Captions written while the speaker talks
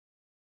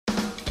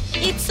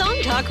It's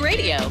Song Talk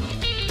Radio.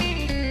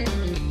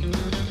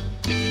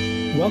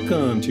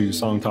 Welcome to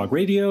Song Talk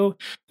Radio,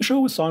 the show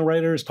with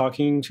songwriters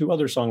talking to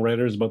other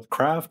songwriters about the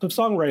craft of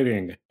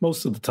songwriting,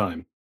 most of the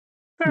time.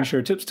 We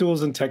share tips,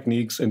 tools, and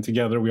techniques, and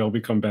together we all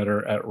become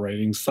better at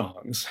writing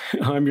songs.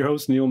 I'm your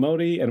host, Neil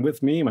Modi, and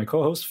with me, my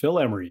co-host, Phil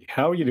Emery.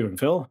 How are you doing,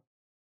 Phil?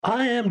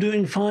 I am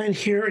doing fine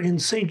here in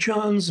St.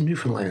 John's,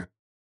 Newfoundland.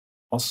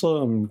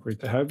 Awesome. Great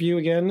to have you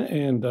again.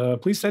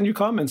 And please send your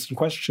comments and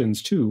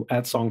questions to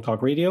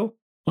 @SongTalkRadio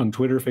on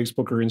Twitter,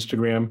 Facebook, or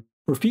Instagram,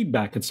 or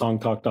feedback at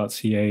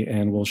songtalk.ca,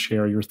 and we'll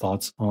share your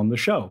thoughts on the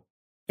show.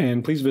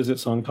 And please visit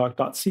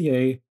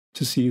songtalk.ca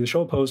to see the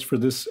show post for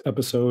this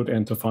episode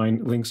and to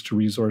find links to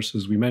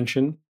resources we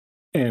mention.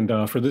 And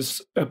for this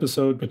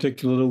episode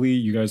particularly,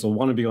 you guys will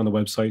want to be on the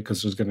website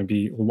because there's going to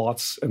be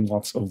lots and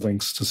lots of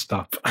links to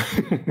stuff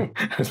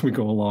as we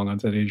go along on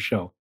today's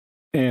show.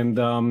 And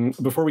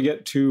before we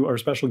get to our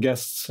special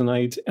guests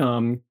tonight,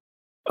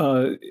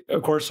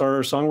 of course, our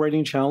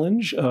songwriting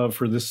challenge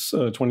for this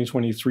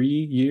 2023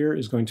 year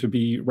is going to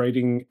be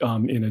writing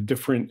in a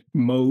different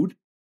mode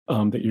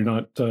that you're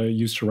not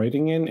used to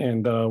writing in.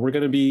 And we're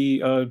going to be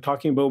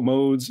talking about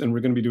modes, and we're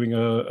going to be doing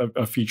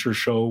a feature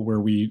show where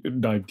we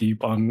dive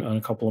deep on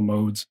a couple of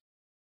modes.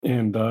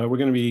 And we're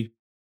going to be,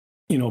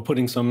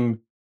 putting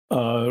some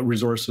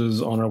resources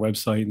on our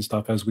website and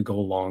stuff as we go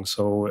along.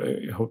 So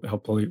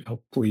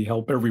hopefully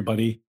help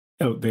everybody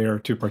out there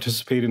to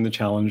participate in the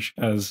challenge,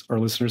 as our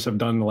listeners have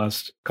done the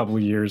last couple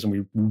of years. And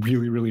we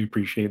really, really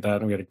appreciate that.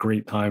 And we had a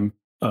great time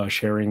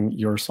sharing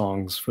your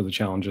songs for the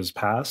challenges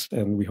past.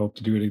 And we hope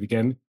to do it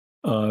again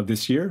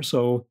this year.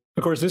 So,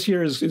 of course, this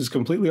year is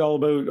completely all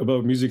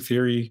about music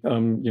theory,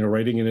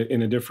 writing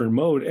in a different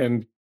mode.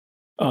 And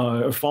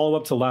a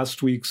follow-up to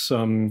last week's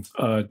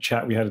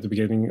chat we had at the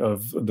beginning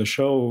of the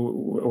show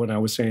when I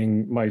was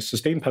saying my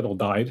sustain pedal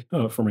died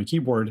for my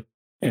keyboard.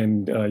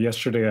 And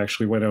yesterday I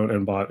actually went out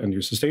and bought a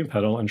new sustain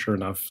pedal. And sure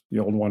enough, the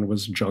old one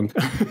was junk.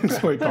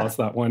 So I tossed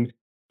that one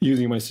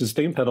using my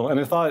sustain pedal. And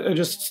I thought I'd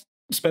just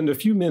spend a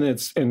few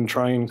minutes and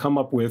try and come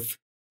up with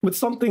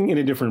something in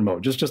a different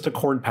mode, just a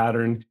chord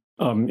pattern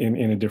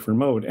in a different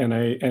mode. And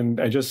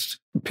I just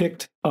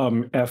picked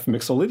F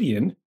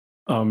Mixolydian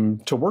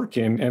to work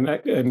in, and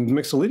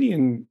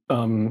Mixolydian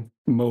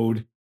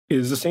mode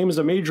is the same as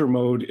a major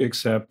mode,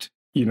 except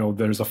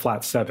there's a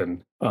flat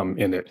 7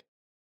 in it.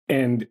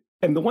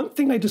 And the one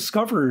thing I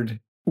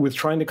discovered with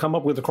trying to come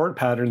up with a chord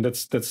pattern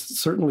that's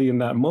certainly in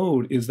that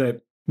mode is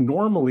that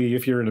normally,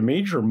 if you're in a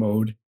major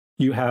mode,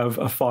 you have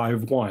a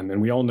 5-1,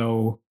 and we all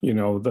know,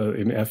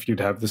 in F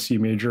you'd have the C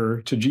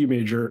major to G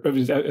major,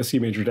 a C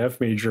major to F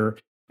major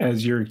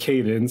as your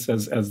cadence,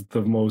 as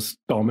the most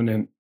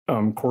dominant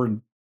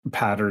chord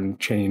pattern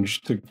change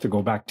to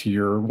go back to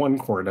your 1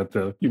 chord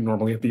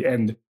normally at the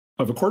end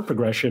of a chord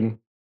progression.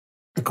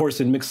 Of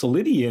course, in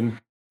Mixolydian,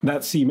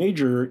 that C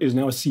major is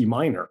now a C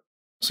minor.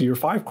 So your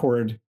 5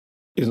 chord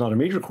is not a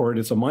major chord,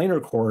 it's a minor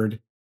chord.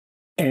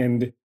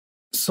 And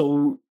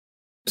so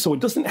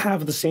it doesn't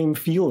have the same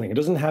feeling. It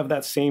doesn't have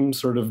that same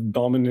sort of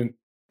dominant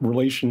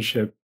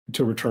relationship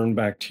to return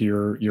back to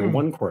your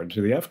 1 chord,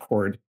 to the F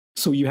chord.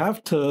 So you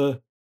have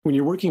to, when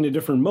you're working in a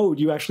different mode,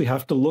 you actually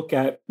have to look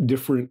at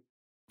different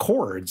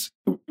chords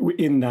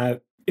in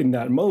that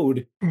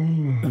mode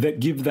that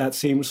give that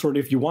same sort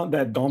of, if you want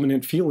that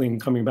dominant feeling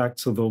coming back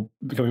to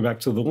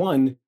the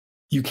 1,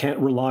 you can't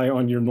rely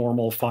on your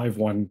normal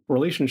 5-1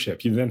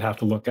 relationship. You then have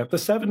to look at the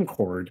 7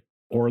 chord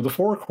or the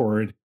 4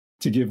 chord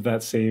to give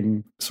that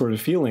same sort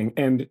of feeling.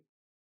 And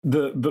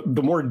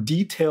the more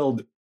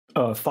detailed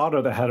thought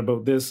that I had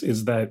about this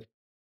is that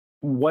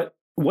what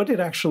it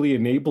actually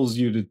enables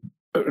you to,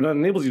 not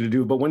enables you to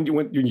do, but when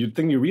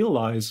you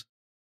realize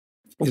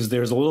is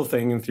there's a little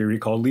thing in theory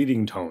called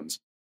leading tones.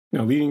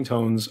 Now, leading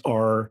tones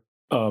are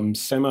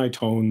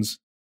semitones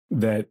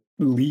that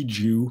lead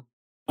you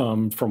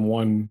from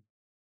one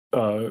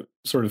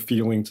sort of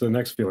feeling to the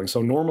next feeling.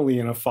 So normally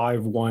in a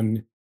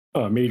 5-1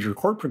 major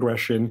chord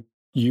progression,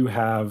 you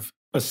have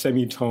a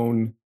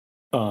semitone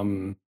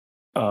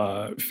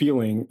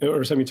feeling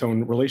or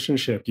semitone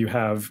relationship. You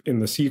have in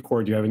the C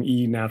chord, you have an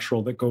E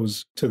natural that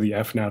goes to the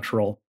F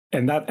natural,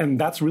 and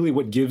that's really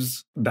what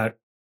gives that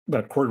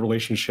chord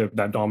relationship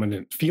that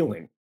dominant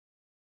feeling,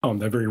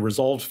 that very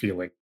resolved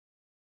feeling.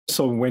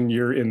 So when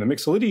you're in the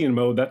Mixolydian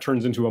mode, that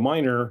turns into a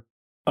minor,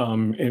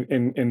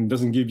 and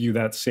doesn't give you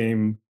that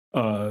same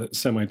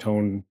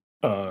semitone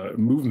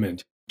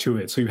movement to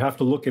it. So you have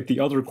to look at the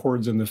other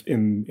chords in the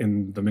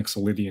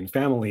Mixolydian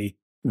family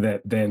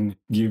that then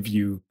give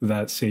you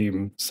that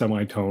same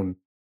semitone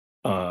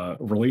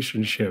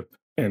relationship,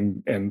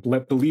 and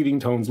let the leading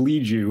tones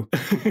lead you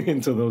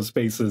into those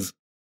spaces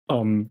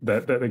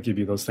that give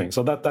you those things.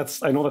 So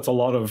that's I know that's a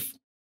lot of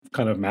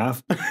kind of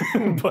math,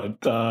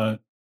 but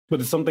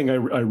it's something I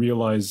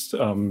realized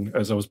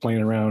as I was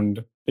playing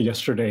around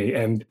yesterday,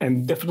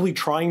 and definitely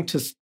trying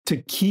to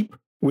keep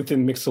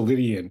within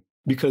Mixolydian,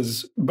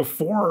 because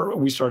before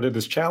we started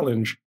this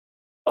challenge,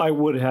 I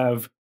would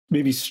have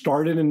maybe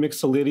started in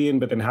Mixolydian,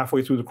 but then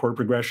halfway through the chord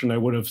progression, I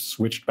would have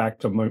switched back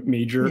to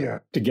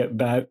major to get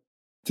that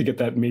to get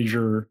that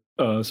major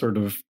sort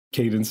of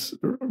cadence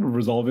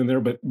resolve in there,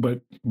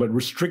 but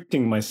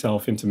restricting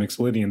myself into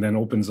Mixolydian then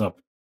opens up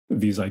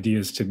these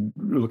ideas to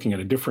looking at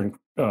a different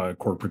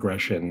chord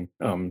progression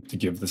to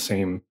give the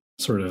same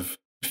sort of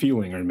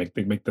feeling or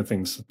make the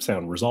things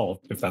sound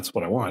resolved if that's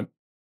what I want.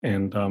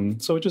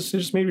 And so it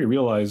just made me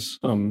realize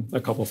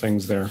a couple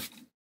things there.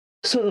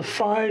 So the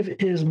 5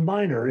 is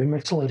minor in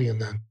Mixolydian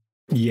then?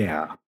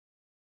 Yeah.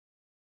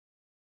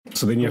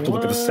 So then you have to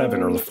look at the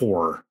 7 or the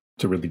 4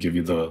 to really give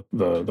you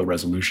the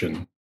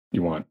resolution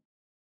you want.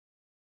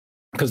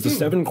 Because the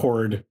 7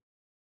 chord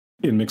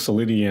in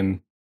Mixolydian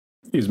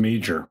is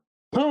major.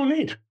 Oh,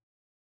 neat.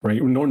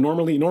 Right.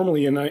 Normally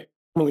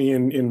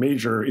in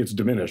major it's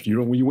diminished.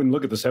 You wouldn't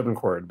look at the 7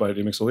 chord, but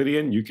in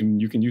Mixolydian you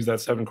can use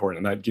that 7 chord,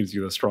 and that gives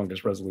you the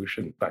strongest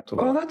resolution back to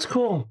the. Oh, that's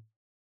cool.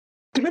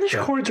 Diminished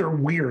chords are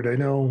weird. I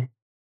know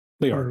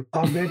they are.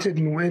 Augmented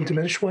and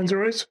diminished ones are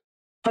always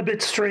a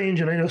bit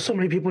strange, and I know so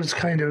many people just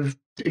kind of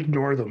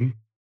ignore them.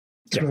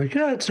 It's like,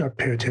 let's not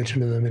pay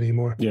attention to them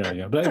anymore.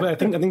 Yeah. But I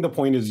think the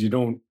point is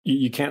you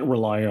can't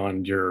rely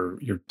on your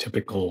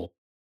typical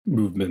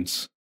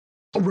movements.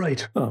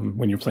 Right.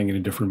 When you're playing in a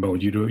different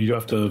mode, you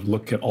have to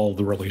look at all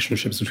the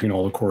relationships between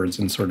all the chords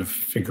and sort of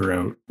figure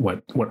out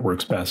what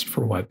works best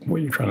for what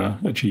you're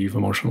trying to achieve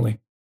emotionally.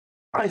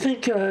 I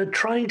think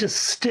trying to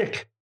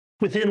stick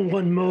within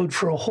one mode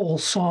for a whole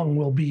song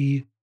will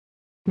be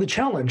the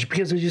challenge,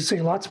 because as you say,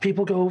 lots of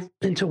people go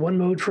into one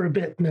mode for a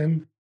bit and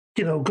then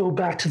go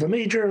back to the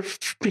major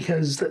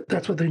because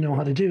that's what they know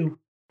how to do.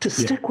 To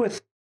stick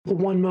with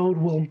one mode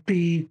will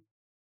be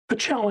a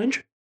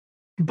challenge,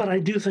 but I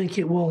do think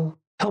it will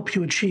help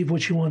you achieve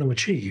what you want to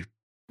achieve.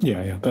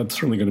 Yeah, that's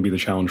certainly going to be the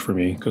challenge for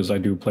me, because I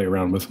do play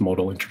around with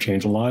modal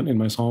interchange a lot in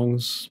my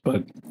songs,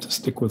 but to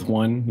stick with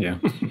one, yeah.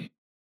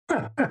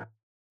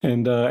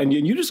 And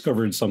you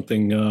discovered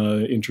something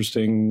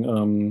interesting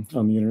on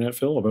the internet,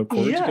 Phil, about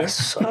chords.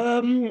 Yes.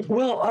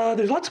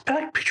 There's lots of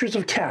pictures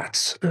of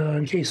cats,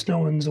 in case no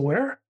one's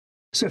aware.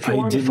 So if you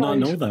want to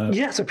find, not know that.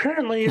 Yes,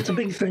 apparently it's a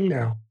big thing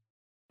now.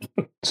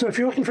 So if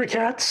you're looking for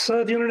cats,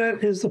 the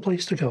internet is the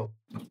place to go.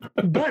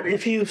 But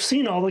if you've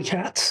seen all the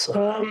cats,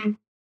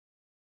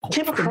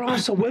 came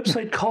across a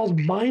website called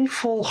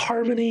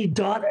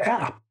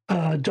mindfulharmony.app,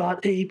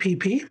 .app.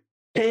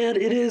 And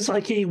it is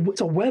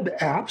it's a web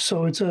app,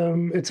 so it's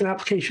an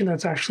application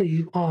that's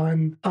actually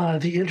on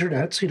the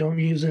internet, so you don't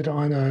use it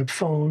on a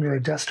phone or a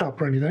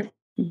desktop or anything.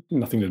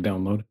 Nothing to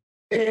download.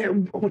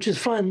 Which is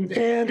fun,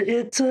 and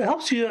it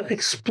helps you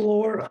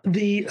explore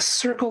the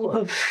circle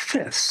of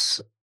fifths.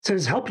 It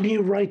says, helping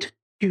you write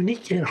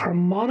unique and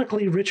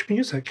harmonically rich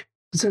music.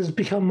 It says,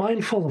 become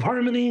mindful of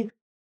harmony,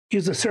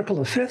 use the circle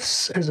of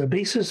fifths as a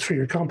basis for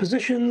your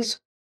compositions,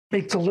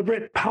 make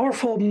deliberate,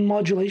 powerful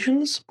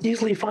modulations,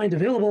 easily find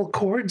available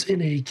chords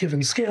in a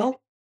given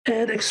scale,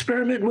 and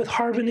experiment with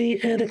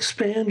harmony and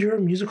expand your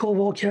musical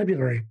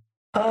vocabulary.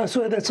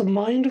 So that's a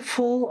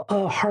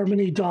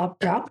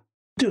mindfulharmony.app.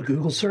 Do a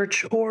Google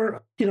search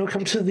or,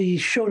 come to the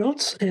show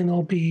notes and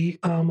they'll be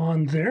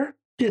on there.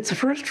 It's the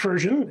first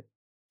version,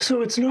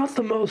 so it's not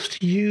the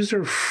most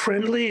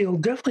user-friendly. It'll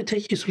definitely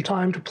take you some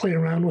time to play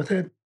around with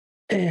it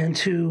and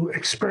to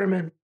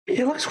experiment.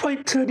 It looks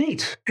quite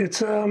neat.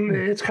 It's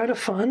kind of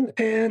fun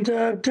and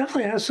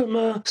definitely has some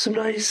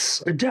nice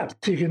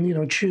depth. You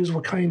can choose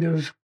what kind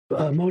of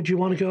mode you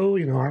want to go.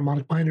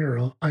 Harmonic minor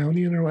or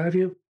Ionian or what have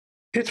you.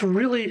 It's a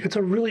really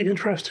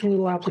interesting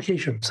little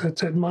application. So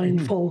it's at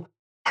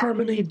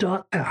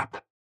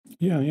mindfulharmony.app.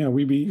 Yeah.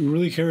 We'd be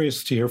really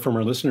curious to hear from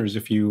our listeners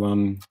if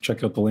you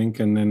check out the link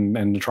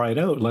and try it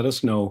out. Let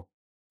us know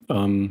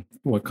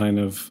what kind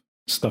of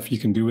stuff you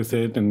can do with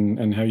it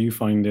and how you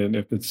find it,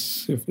 if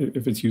it's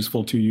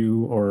useful to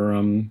you or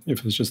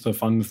if it's just a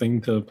fun thing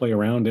to play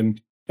around,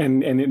 and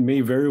it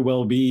may very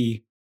well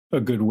be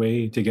a good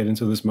way to get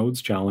into this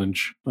modes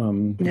challenge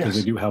because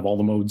they do have all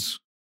the modes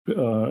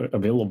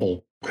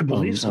available. I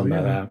believe so, on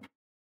that app.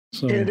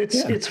 So, and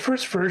it's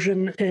first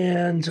version,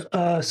 and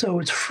so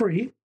it's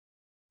free.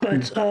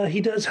 But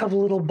he does have a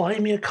little buy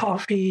me a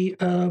coffee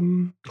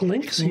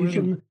link, so you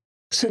can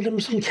send him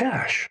some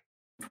cash.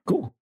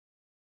 Cool.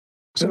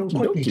 So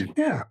quite neat.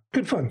 Yeah,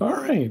 good fun. All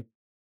right.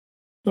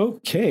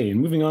 Okay,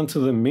 moving on to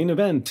the main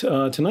event.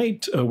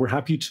 Tonight, we're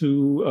happy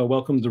to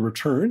welcome the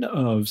return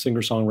of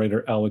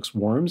singer-songwriter Alex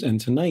Worms.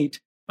 And tonight,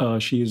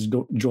 she is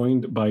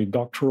joined by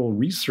doctoral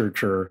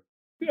researcher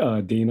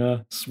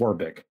Dana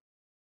Swarbrick.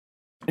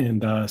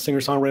 And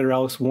singer-songwriter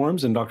Alex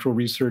Worms and doctoral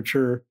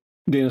researcher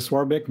Dana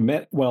Swarbrick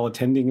met while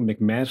attending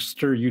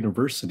McMaster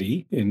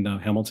University in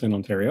Hamilton,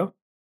 Ontario.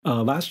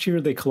 Last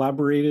year, they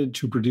collaborated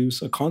to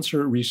produce a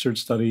concert research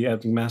study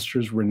at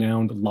McMaster's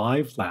renowned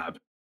Live Lab,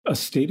 a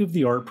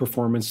state-of-the-art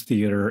performance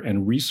theater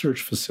and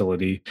research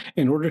facility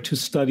in order to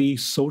study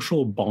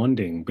social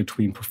bonding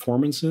between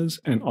performances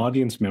and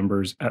audience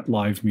members at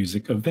live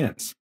music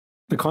events.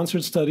 The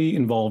concert study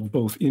involved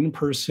both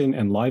in-person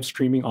and live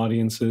streaming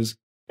audiences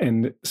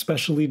and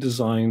specially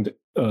designed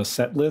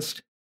set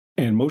list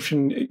and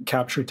motion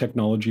capture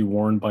technology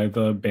worn by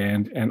the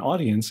band and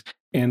audience,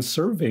 and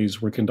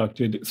surveys were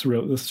conducted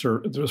throughout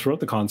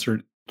the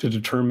concert to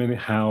determine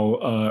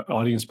how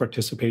audience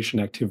participation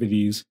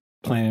activities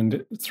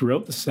planned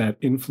throughout the set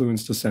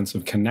influenced a sense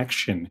of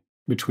connection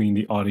between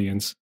the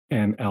audience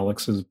and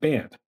Alex's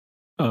band.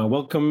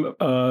 Welcome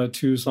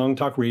to Song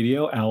Talk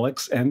Radio,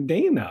 Alex and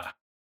Dana.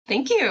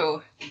 Thank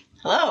you.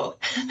 Hello.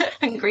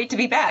 Great to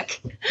be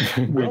back.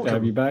 Great to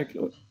have you back,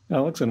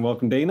 Alex, and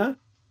welcome, Dana.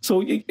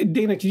 So,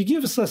 Dana, can you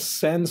give us a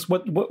sense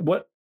what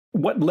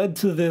led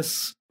to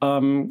this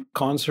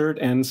concert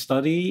and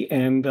study,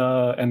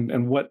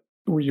 and what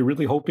were you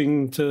really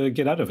hoping to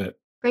get out of it?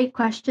 Great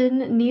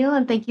question, Neil,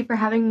 and thank you for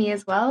having me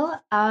as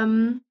well.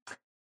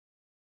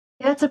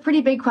 That's a pretty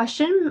big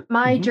question.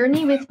 My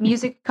journey with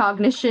music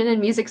cognition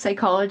and music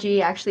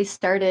psychology actually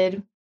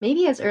started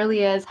maybe as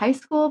early as high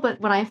school,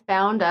 but when I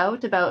found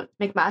out about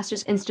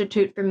McMaster's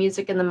Institute for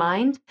Music in the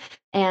Mind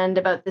and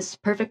about this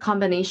perfect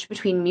combination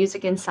between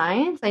music and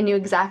science, I knew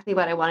exactly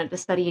what I wanted to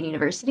study in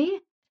university.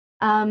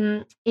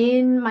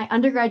 In my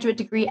undergraduate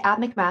degree at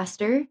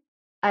McMaster,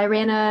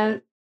 I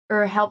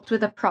helped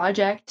with a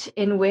project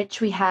in which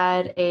we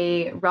had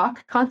a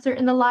rock concert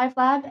in the live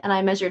lab, and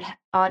I measured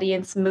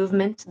audience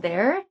movement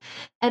there.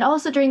 And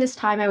also during this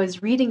time, I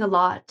was reading a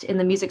lot in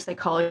the music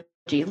psychology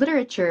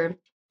literature,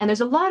 and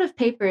there's a lot of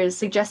papers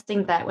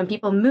suggesting that when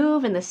people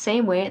move in the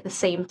same way at the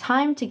same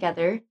time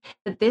together,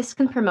 that this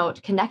can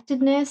promote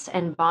connectedness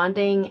and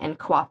bonding and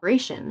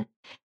cooperation.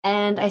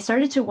 And I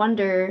started to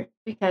wonder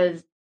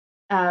because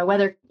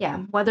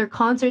whether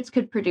concerts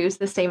could produce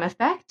the same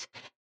effect.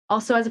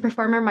 Also, as a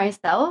performer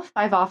myself,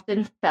 I've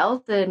often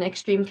felt an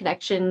extreme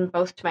connection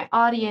both to my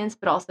audience,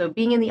 but also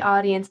being in the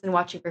audience and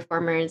watching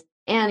performers,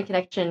 and a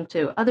connection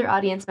to other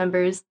audience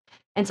members.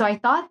 And so I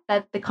thought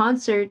that the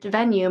concert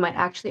venue might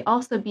actually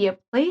also be a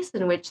place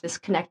in which this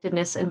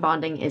connectedness and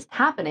bonding is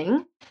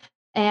happening.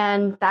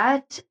 And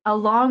that,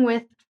 along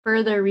with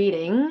further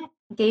reading,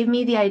 gave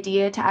me the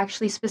idea to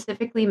actually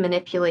specifically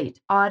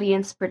manipulate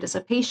audience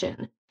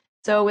participation.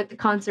 So with the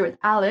concert with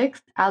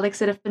Alex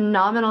did a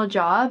phenomenal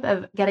job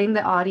of getting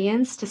the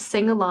audience to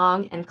sing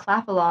along and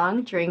clap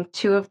along during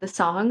 2 of the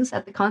songs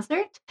at the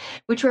concert,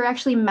 which were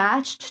actually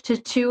matched to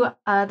 2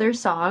 other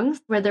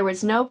songs where there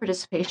was no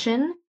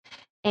participation.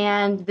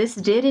 And this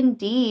did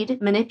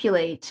indeed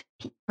manipulate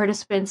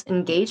participants'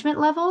 engagement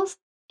levels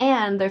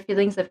and their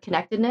feelings of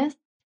connectedness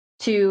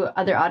to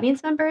other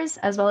audience members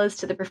as well as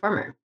to the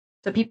performer.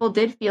 So people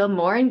did feel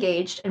more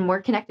engaged and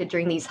more connected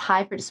during these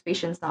high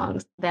participation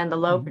songs than the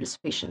low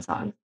participation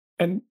songs.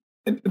 And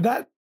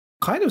that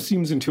kind of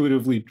seems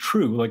intuitively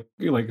true. Like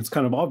it's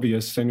kind of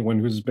obvious to anyone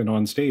who's been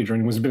on stage or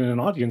anyone who's been in an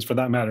audience for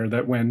that matter,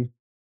 that when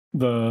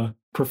the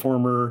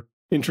performer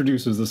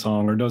introduces the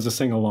song or does a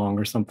sing-along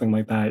or something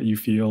like that, you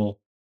feel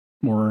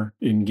more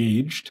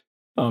engaged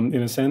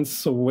in a sense.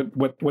 So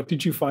what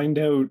did you find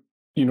out,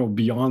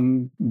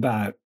 beyond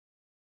that?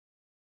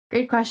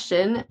 Great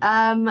question.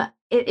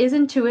 It is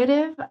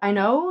intuitive, I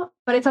know,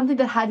 but it's something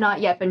that had not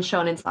yet been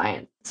shown in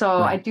science. So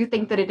right. I do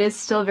think that it is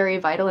still very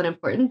vital and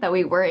important that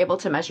we were able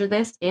to measure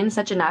this in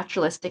such a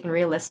naturalistic and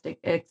realistic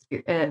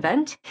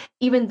event.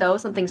 Even though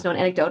something's known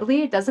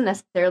anecdotally, it doesn't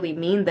necessarily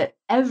mean that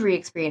every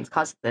experience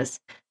causes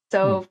this.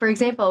 So, for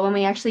example, when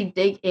we actually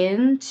dig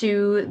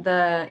into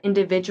the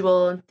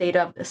individual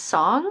data of the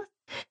songs,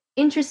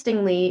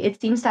 interestingly, it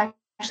seems to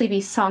actually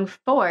be song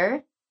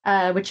 4,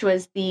 which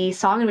was the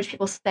song in which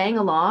people sang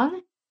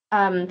along,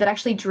 that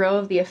actually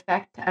drove the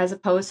effect as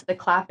opposed to the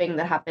clapping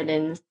that happened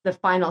in the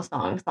final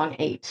song, song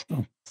 8.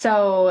 Oh.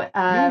 So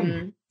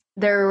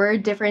there were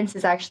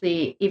differences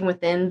actually even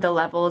within the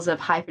levels of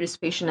high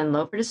participation and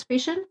low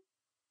participation.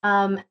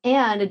 And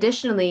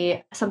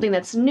additionally, something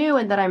that's new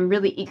and that I'm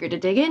really eager to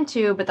dig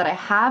into, but that I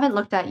haven't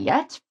looked at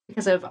yet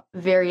because of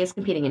various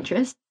competing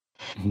interests,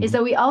 is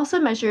that we also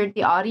measured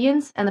the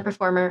audience and the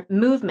performer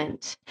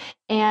movement.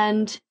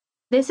 And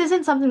this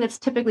isn't something that's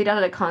typically done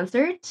at a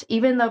concert,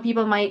 even though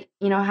people might,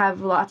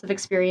 have lots of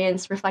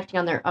experience reflecting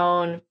on their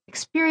own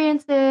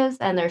experiences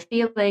and their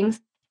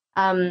feelings.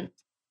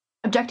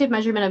 Objective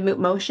measurement of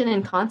motion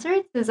in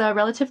concerts is a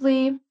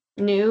relatively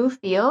new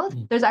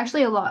field. There's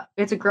actually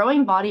it's a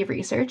growing body of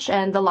research,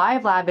 and the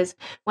Live Lab is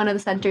one of the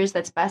centers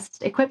that's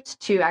best equipped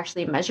to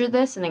actually measure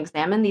this and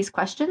examine these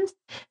questions.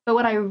 But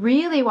what I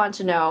really want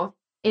to know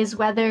is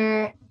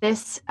whether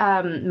this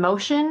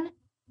motion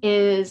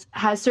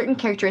has certain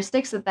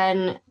characteristics that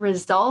then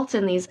result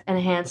in these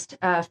enhanced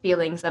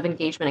feelings of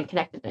engagement and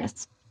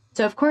connectedness.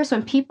 So, of course,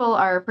 when people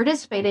are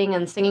participating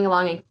and singing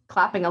along and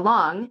clapping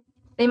along,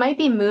 they might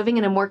be moving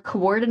in a more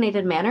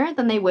coordinated manner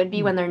than they would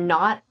be when they're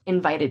not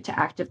invited to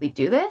actively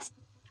do this.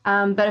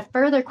 But a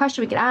further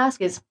question we could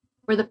ask is,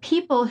 were the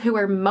people who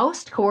were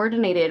most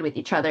coordinated with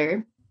each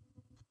other,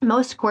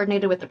 most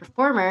coordinated with the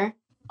performer,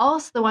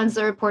 also the ones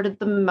that reported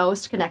the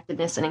most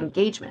connectedness and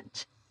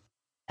engagement?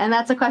 And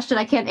that's a question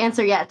I can't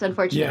answer yet,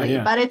 unfortunately,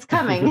 but it's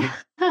coming.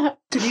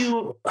 Did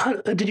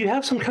you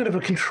have some kind of a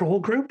control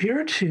group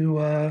here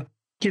to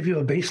give you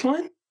a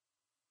baseline?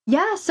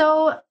 Yeah,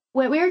 so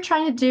what we were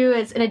trying to do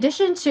is, in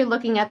addition to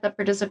looking at the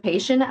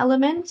participation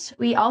element,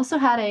 we also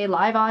had a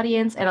live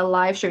audience and a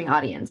live streaming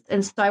audience.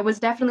 And so I was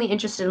definitely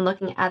interested in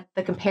looking at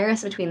the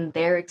comparison between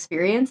their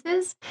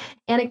experiences.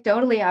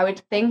 Anecdotally, I would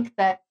think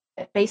that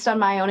based on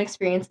my own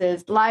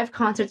experiences, live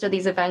concerts are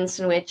these events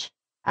in which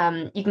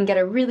you can get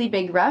a really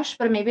big rush,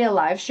 but maybe a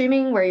live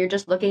streaming where you're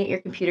just looking at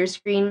your computer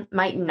screen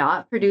might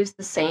not produce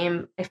the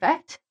same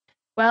effect.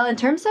 Well, in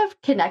terms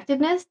of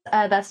connectedness,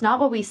 that's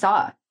not what we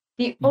saw.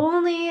 The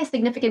only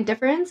significant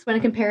difference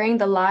when comparing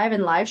the live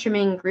and live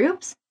streaming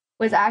groups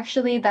was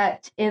actually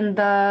that in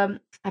the,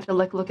 I have to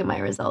look at my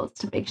results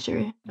to make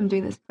sure I'm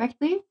doing this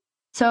correctly.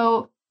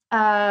 So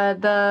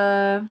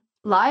the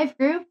live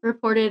group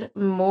reported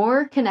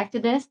more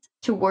connectedness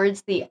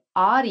towards the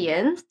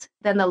audience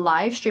than the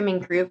live streaming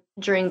group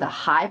during the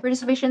high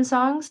participation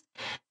songs,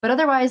 but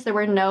otherwise there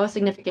were no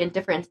significant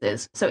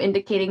differences. So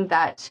indicating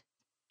that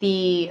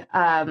the,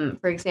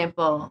 for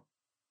example,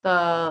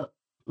 the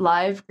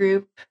live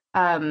group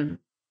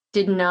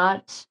did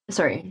not,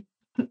 sorry,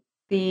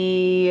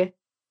 there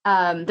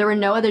were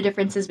no other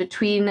differences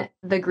between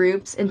the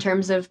groups in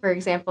terms of, for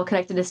example,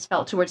 connectedness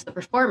felt towards the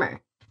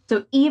performer.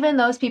 So even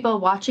those people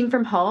watching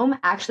from home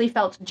actually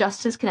felt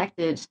just as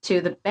connected to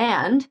the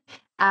band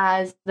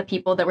as the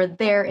people that were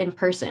there in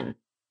person,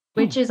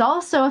 which is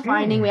also a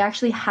finding we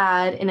actually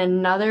had in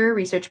another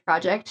research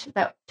project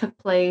that took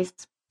place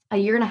a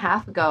year and a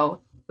half ago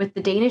with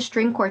the Danish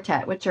String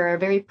Quartet, which are a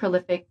very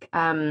prolific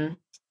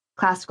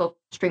classical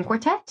string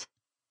quartet.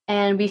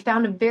 And we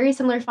found a very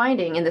similar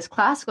finding in this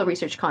classical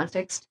research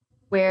context,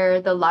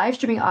 where the live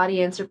streaming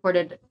audience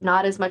reported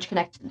not as much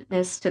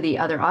connectedness to the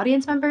other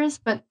audience members,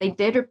 but they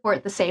did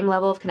report the same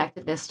level of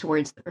connectedness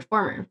towards the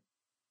performer.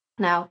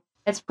 Now,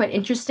 that's quite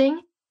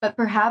interesting, but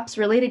perhaps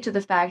related to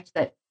the fact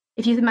that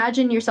if you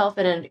imagine yourself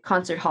in a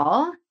concert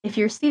hall, if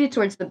you're seated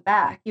towards the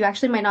back, you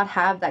actually might not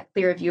have that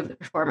clear view of the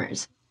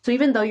performers. So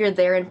even though you're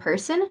there in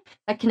person,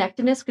 that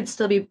connectedness could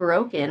still be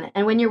broken.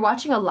 And when you're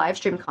watching a live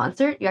stream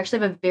concert, you actually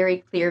have a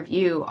very clear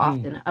view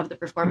often of the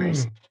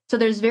performers. So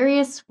there's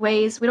various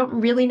ways. We don't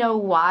really know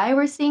why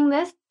we're seeing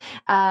this.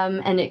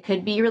 And it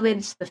could be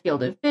related to the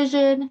field of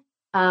vision.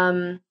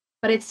 But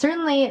it's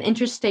certainly an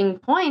interesting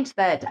point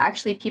that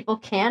actually people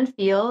can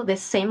feel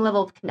this same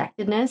level of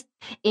connectedness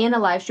in a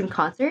live stream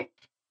concert.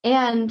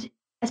 And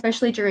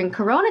especially during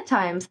Corona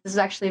times, this is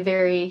actually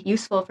very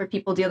useful for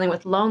people dealing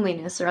with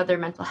loneliness or other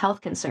mental health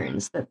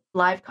concerns that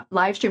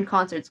live stream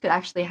concerts could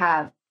actually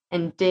have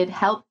and did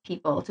help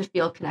people to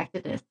feel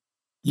connectedness.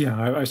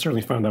 Yeah, I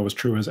certainly found that was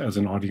true as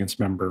an audience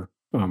member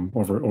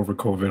over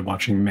COVID,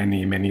 watching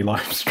many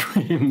live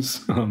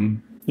streams.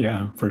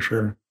 Yeah, for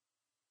sure.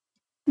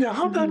 Now,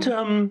 how about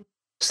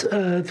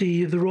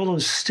the role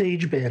of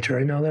stage banter?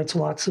 I know that's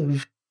lots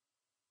of,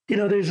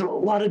 there's a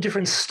lot of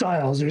different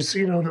styles. There's,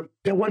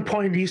 at one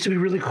point it used to be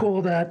really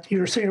cool that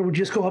your singer would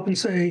just go up and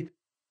say,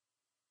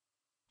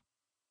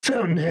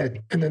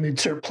 Fountainhead, and then they'd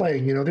start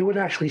playing. They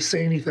wouldn't actually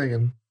say anything,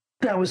 and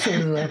that was sort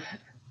of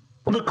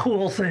the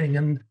cool thing.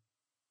 And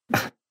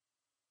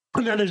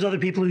then there's other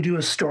people who do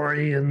a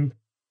story, and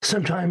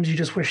sometimes you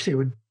just wish they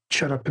would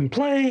shut up and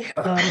play.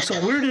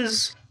 So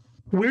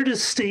where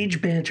does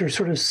stage banter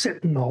sort of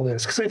sit in all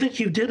this? Because I think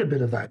you did a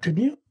bit of that,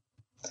 didn't you?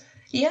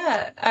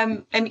 Yeah, I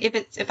mean,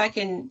 if I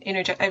can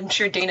interject, I'm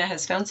sure Dana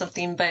has found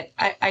something, but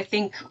I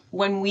think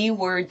when we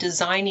were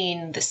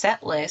designing the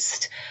set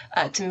list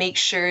to make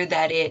sure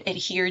that it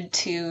adhered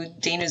to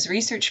Dana's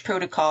research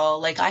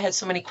protocol, like I had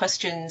so many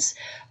questions,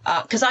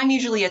 because I'm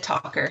usually a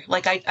talker.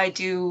 Like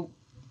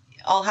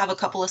I'll have a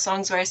couple of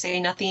songs where I say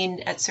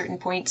nothing at certain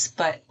points,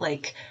 but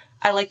like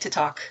I like to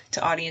talk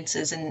to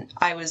audiences, and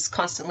I was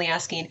constantly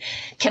asking,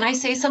 can I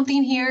say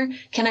something here?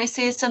 Can I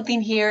say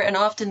something here? And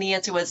often the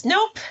answer was,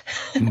 nope.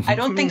 I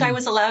don't think I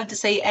was allowed to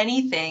say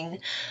anything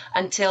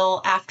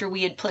until after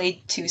we had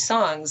played 2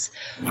 songs,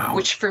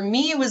 which for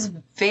me was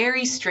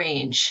very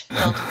strange,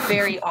 felt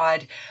very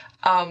odd.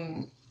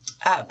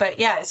 But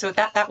yeah, so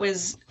that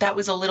was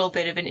a little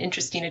bit of an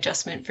interesting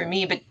adjustment for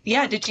me. But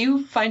yeah, did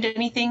you find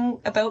anything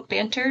about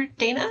banter,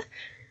 Dana?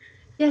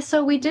 Yeah,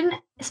 so we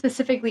didn't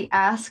specifically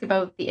ask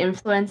about the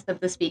influence of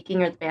the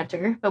speaking or the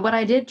banter, but what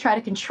I did try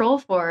to control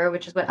for,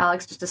 which is what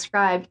Alex just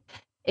described,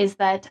 is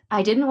that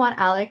I didn't want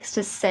Alex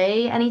to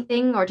say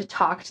anything or to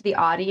talk to the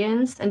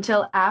audience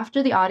until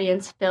after the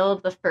audience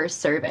filled the first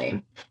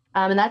survey.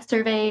 And that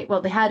survey,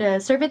 well, they had a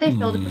survey they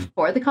filled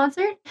before the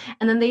concert,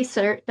 and then they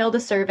filled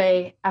a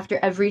survey after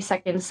every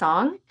second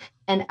song.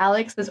 And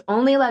Alex was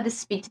only allowed to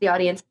speak to the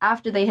audience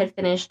after they had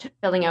finished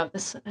filling out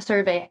the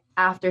survey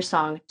after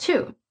song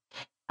 2.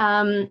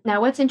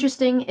 Now, what's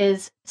interesting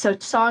is, so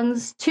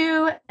songs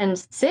 2 and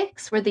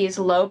 6 were these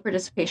low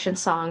participation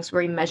songs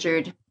where we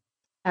measured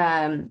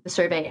the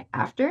survey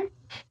after.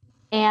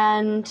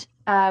 And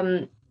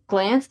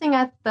glancing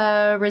at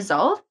the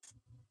results,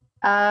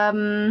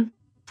 I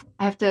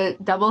have to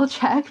double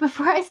check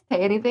before I say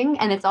anything,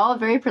 and it's all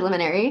very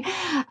preliminary.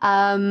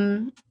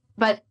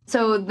 But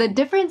so the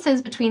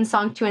differences between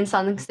song 2 and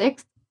song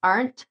 6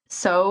 aren't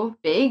so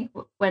big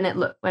when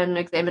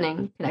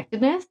examining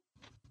connectedness.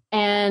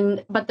 And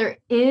But there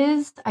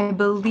is, I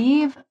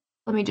believe,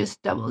 let me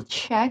just double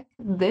check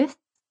this.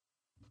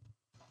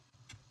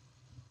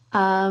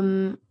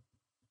 And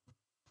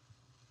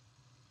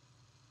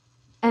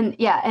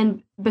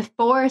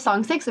before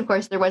song 6, of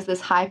course, there was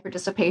this high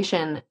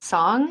participation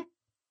song.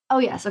 Oh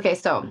yes, okay,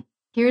 so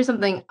here's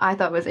something I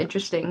thought was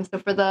interesting. So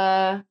for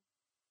the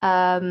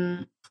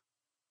live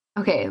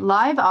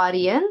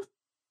audience,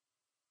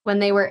 when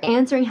they were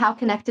answering how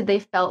connected they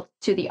felt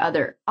to the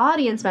other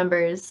audience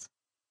members,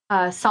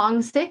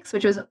 song 6,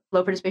 which was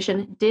low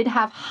participation, did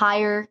have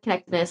higher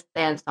connectedness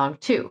than song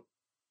 2.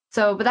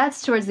 So, but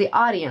that's towards the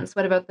audience.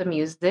 What about the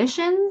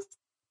musicians?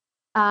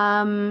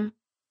 In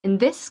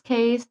this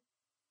case,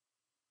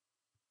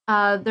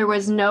 there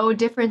was no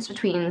difference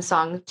between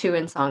song 2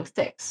 and song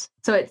 6.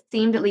 So it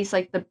seemed at least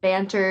like the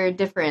banter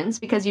difference,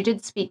 because you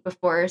did speak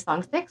before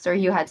song 6, or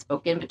you had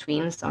spoken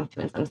between song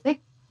 2 and song 6,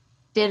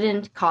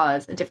 didn't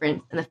cause a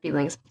difference in the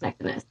feelings of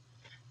connectedness.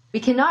 We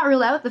cannot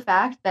rule out the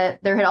fact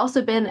that there had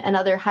also been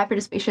another high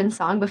participation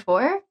song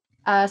before.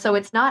 So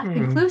it's not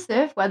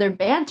conclusive whether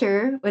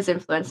banter was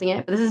influencing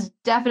it, but this is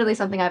definitely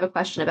something I have a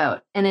question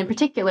about. And in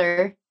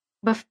particular,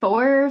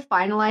 before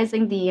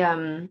finalizing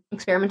the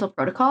experimental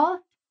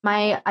protocol,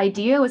 my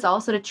idea was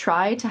also to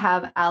try to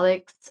have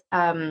Alex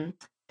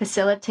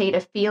facilitate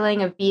a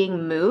feeling of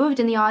being moved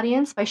in the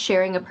audience by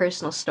sharing a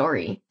personal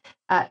story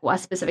at a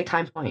specific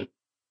time point.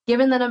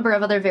 Given the number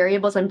of other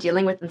variables I'm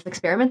dealing with in this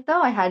experiment,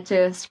 though, I had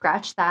to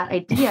scratch that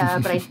idea,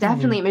 but I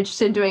definitely am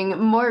interested in doing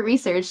more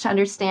research to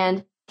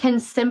understand, can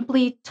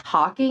simply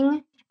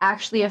talking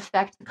actually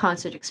affect the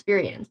concert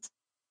experience?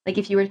 Like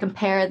if you were to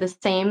compare the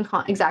same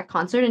exact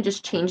concert and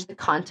just change the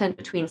content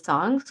between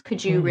songs,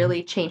 could you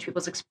really change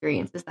people's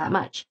experiences that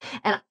much?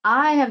 And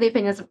I have the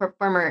opinion as a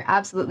performer,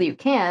 absolutely you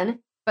can,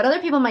 but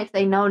other people might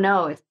say,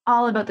 no, it's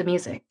all about the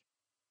music.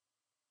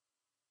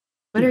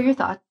 What are your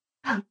thoughts?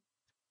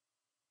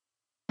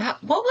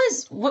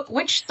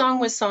 Which song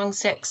was song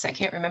 6? I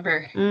can't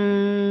remember.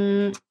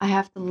 I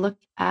have to look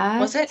at.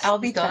 Was it I'll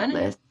Be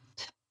Gone?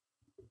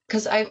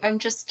 Because I'm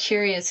just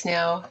curious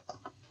now.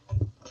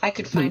 I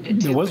could find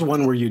it too. There was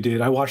one where you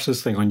did. I watched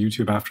this thing on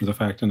YouTube after the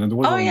fact, and then there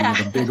was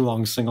the big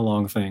long sing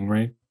along thing,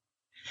 right?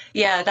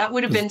 Yeah, that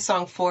would have been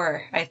song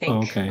 4, I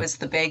think. Was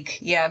the big,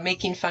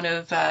 making fun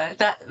of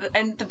that.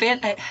 And the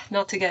band,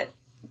 not to get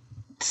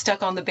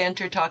stuck on the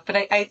banter talk, but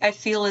I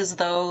feel as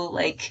though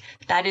like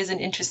that is an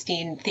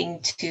interesting thing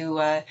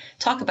to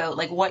talk about,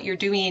 like what you're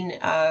doing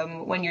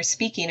when you're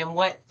speaking and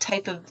what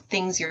type of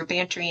things you're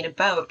bantering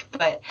about.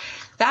 But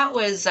that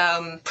was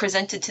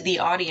presented to the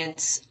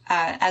audience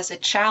as a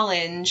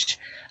challenge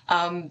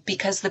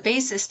because the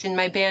bassist in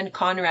my band,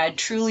 Conrad,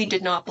 truly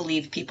did not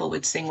believe people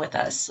would sing with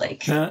us.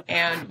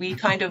 And we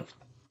kind of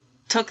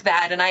took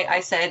that, and I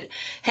said,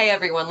 hey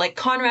everyone, like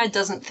Conrad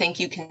doesn't think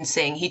you can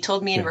sing. He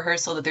told me in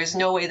rehearsal that there's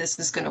no way this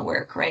is going to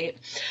work, right?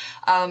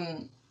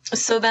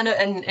 So then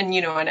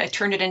and I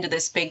turned it into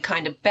this big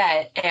kind of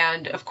bet,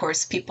 and of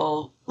course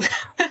people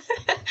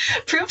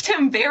proved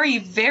him very,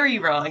 very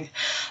wrong.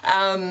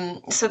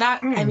 So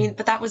that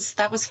but that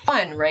was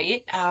fun,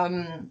 right?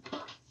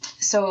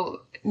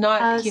 So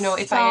not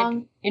if I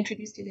had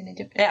introduced it in a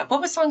different what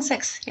was song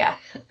 6?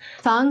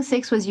 Song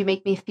 6 was You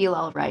Make Me Feel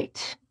All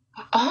Right.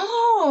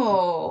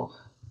 Oh,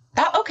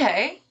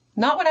 okay.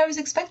 Not what I was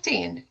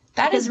expecting.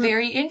 That is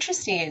very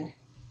interesting.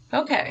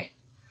 Okay.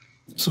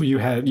 So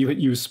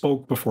you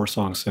spoke before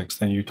song 6,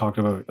 then you talked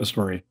about a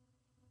story.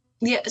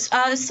 Yes.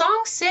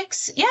 Song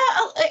 6. Yeah.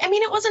 I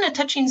mean, it wasn't a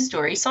touching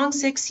story. Song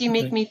 6, You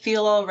Make Me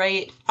Feel All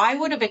Right. I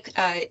would have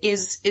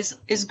is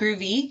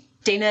groovy.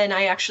 Dana and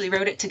I actually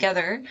wrote it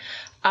together,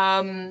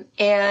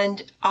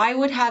 and I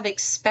would have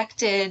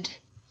expected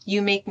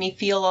You Make Me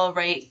Feel All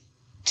Right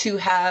to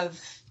have.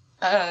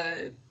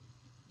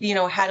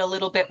 Had a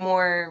little bit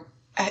more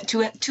to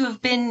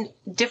have been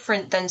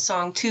different than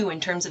song 2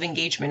 in terms of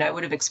engagement. I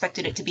would have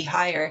expected it to be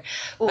higher,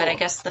 but I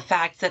guess the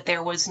fact that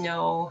there was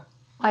no.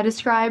 I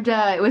described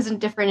it wasn't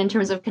different in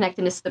terms of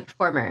connectedness to the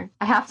performer.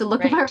 I have to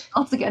look at my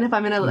results again if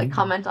I'm going to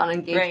comment on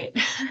engagement.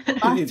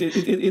 Right.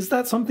 Is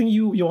that something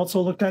you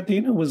also looked at,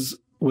 Dana? Was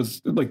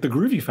like the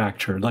groovy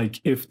factor? Like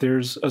if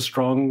there's a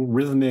strong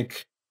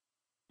rhythmic,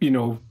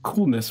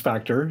 coolness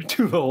factor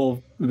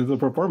to the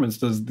performance,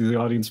 does the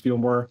audience feel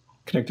more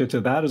connected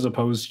to that as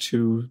opposed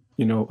to,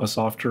 a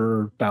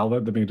softer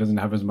ballad that maybe doesn't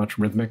have as much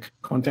rhythmic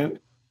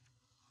content?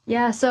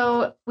 Yeah,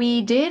 so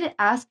we did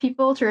ask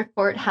people to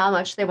report how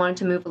much they wanted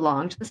to move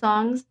along to the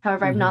songs.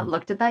 However, I've not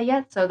looked at that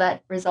yet, so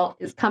that result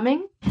is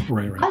coming.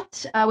 Right.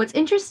 But what's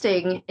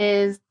interesting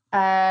is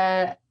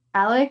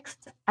Alex,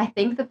 I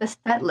think that the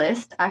set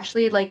list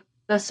actually, like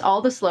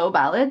all the slow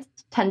ballads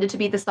tended to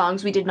be the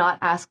songs we did not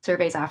ask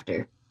surveys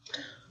after.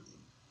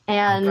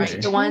 And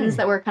the ones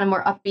that were kind of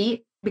more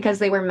upbeat, because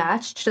they were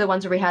matched to the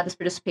ones where we had this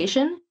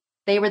participation,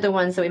 they were the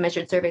ones that we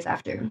measured surveys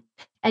after.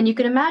 And you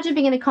can imagine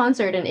being in a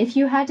concert, and if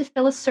you had to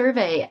fill a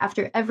survey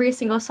after every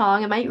single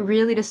song, it might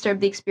really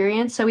disturb the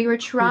experience. So we were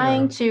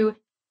trying to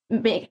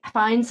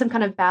find some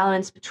kind of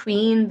balance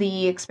between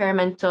the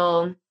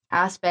experimental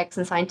aspects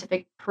and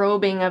scientific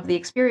probing of the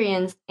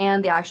experience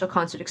and the actual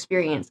concert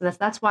experience. And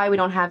that's why we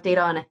don't have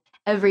data on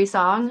every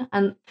song.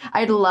 And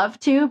I'd love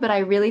to, but I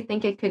really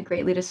think it could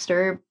greatly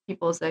disturb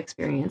people's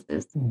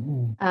experiences.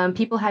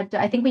 People had to,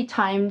 I think we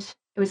timed,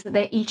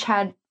 they each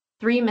had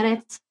 3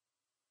 minutes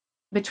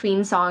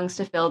between songs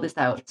to fill this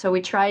out. So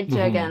we tried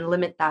to, again,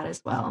 limit that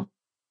as well.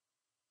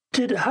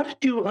 How did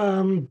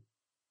you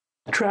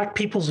track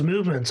people's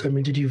movements? I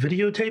mean, did you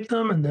videotape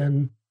them and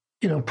then,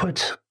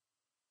 put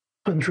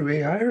them through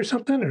AI or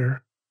something?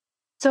 Or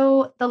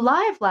so the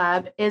Live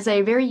Lab is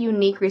a very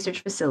unique research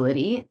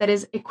facility that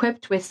is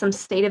equipped with some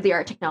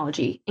state-of-the-art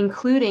technology,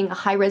 including a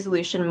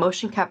high-resolution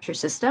motion capture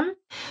system.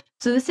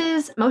 So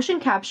motion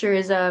capture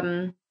is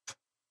a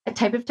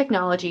type of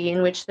technology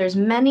in which there's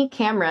many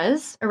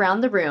cameras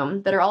around the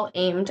room that are all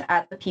aimed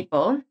at the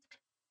people.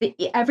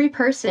 Every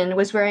person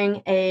was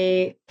wearing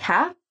a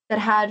cap that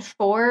had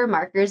 4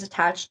 markers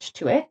attached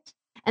to it.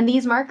 And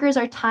these markers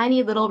are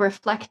tiny little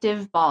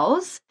reflective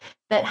balls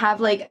that have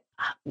like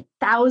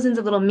thousands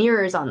of little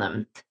mirrors on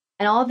them.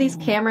 And all of these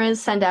cameras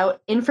send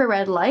out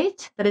infrared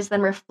light that is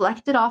then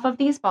reflected off of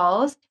these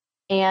balls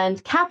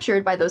and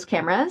captured by those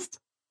cameras.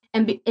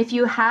 And if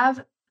you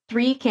have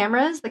 3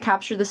 cameras that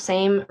capture the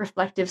same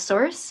reflective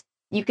source,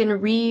 you can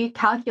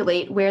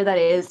recalculate where that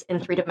is in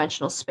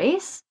 3-dimensional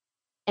space.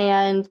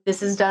 And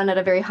this is done at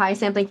a very high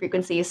sampling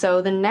frequency.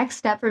 So the next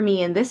step for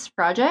me in this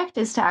project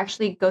is to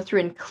actually go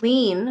through and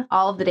clean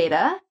all of the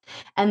data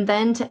and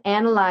then to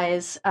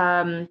analyze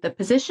the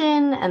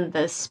position and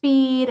the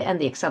speed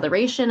and the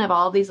acceleration of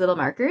all of these little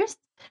markers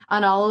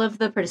on all of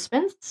the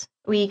participants.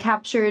 We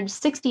captured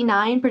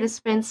 69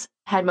 participants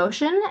had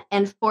motion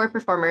and 4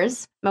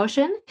 performers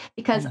motion,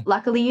 because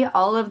luckily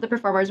all of the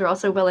performers were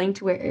also willing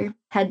to wear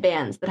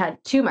headbands that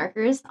had 2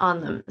 markers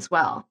on them as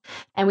well.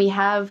 And we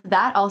have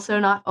that also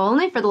not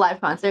only for the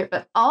live concert,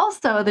 but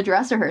also the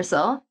dress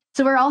rehearsal.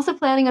 So we're also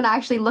planning on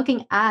actually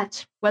looking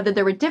at whether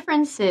there were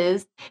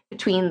differences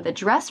between the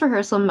dress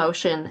rehearsal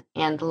motion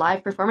and the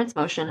live performance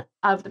motion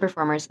of the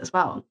performers as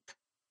well.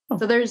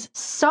 So there's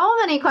so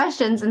many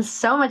questions and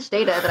so much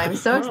data that I'm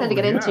so excited to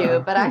get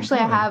into. But actually,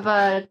 I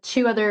have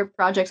 2 other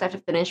projects I have to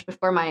finish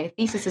before my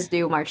thesis is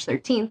due March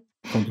 13th.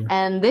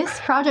 And this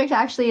project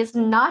actually is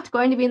not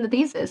going to be in the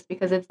thesis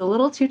because it's a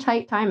little too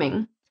tight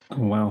timing.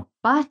 Oh, wow.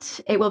 But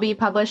it will be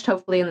published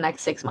hopefully in the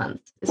next 6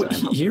 months.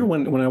 Here,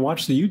 when I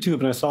watched the YouTube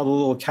and I saw the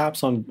little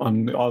caps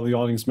on all the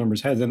audience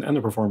members' heads and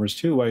the performers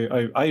too,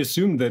 I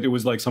assumed that it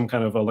was like some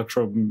kind of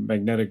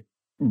electromagnetic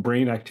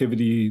brain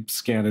activity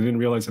scan. I didn't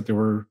realize that there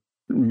were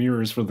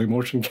mirrors for the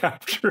motion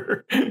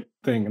capture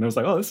thing, and I was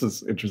like, oh, this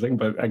is interesting,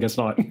 but I guess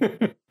not.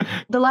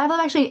 The Live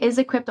Lab actually is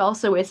equipped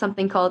also with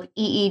something called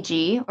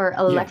EEG, or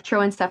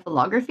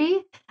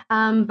electroencephalography.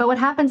 But what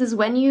happens is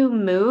when you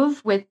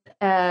move with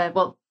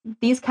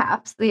these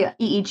caps, the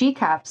EEG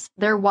caps,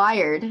 they're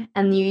wired,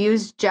 and you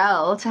use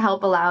gel to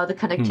help allow the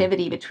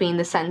connectivity between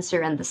the sensor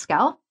and the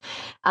scalp.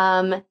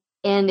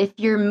 And if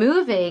you're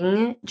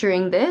moving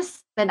during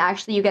this, then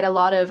actually you get a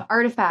lot of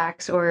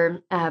artifacts or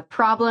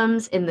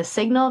problems in the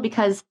signal,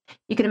 because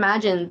you can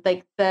imagine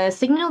like the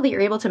signal that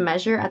you're able to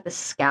measure at the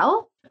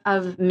scalp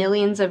of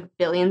millions of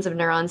billions of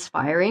neurons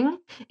firing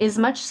is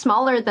much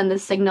smaller than the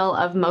signal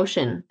of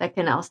motion that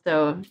can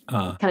also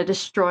kind of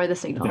destroy the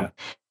signal. Yeah.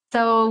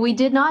 So we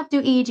did not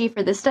do EEG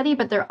for this study,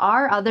 but there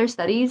are other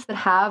studies that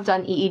have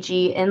done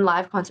EEG in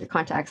live concert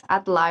contexts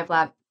at the Live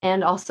Lab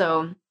and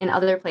also in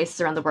other places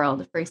around the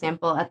world. For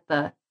example, at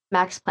the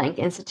Max Planck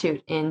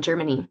Institute in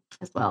Germany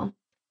as well.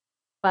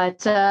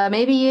 But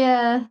maybe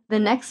the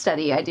next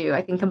study I do,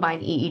 I can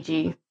combine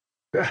EEG.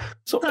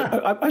 So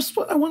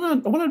I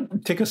want to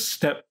take a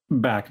step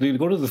back.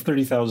 Go to the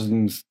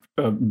 30,000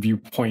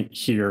 viewpoint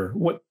here.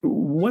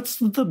 What's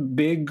the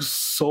big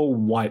so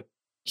what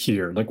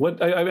here? Like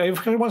what? I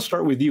kind of want to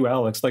start with you,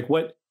 Alex. Like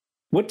what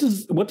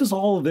does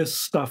all of this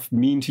stuff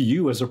mean to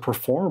you as a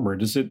performer?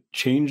 Does it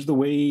change the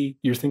way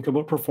you think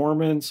about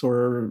performance,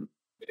 or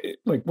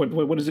like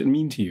what does it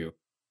mean to you?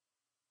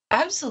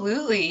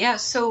 Absolutely, yeah.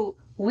 So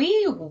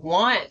we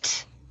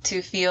want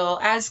to feel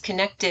as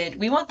connected.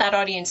 We want that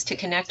audience to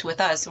connect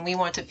with us, and we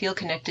want to feel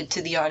connected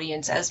to the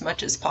audience as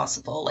much as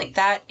possible. Like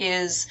that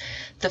is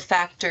the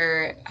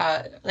factor.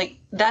 Like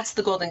that's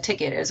the golden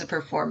ticket as a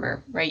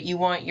performer, right? You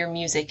want your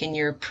music and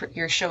your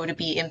show to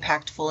be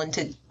impactful, and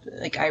to,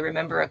 like, I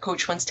remember a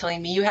coach once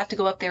telling me, you have to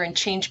go up there and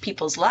change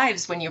people's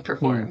lives when you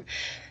perform,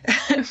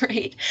 right?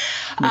 Make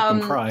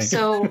them cry.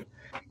 So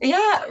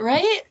yeah,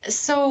 right.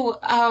 So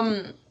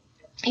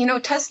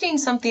testing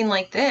something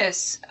like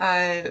this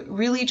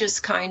really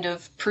just kind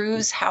of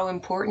proves how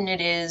important it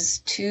is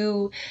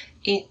to,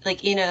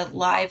 in a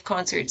live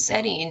concert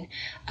setting,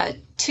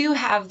 to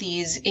have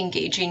these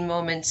engaging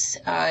moments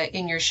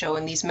in your show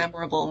and these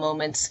memorable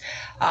moments,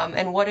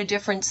 and what a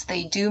difference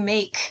they do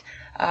make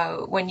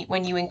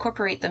when you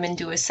incorporate them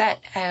into a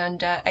set.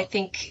 And I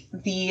think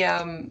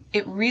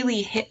it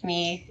really hit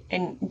me,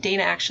 and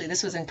Dana, actually,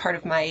 this was in part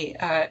of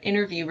my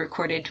interview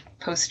recorded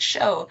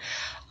post-show.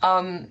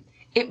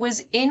 It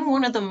was in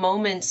one of the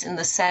moments in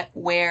the set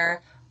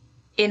where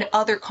in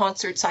other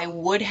concerts I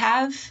would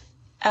have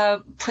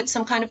put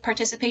some kind of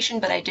participation,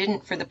 but I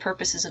didn't for the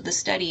purposes of the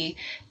study.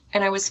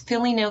 And I was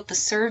filling out the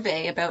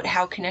survey about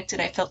how connected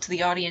I felt to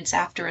the audience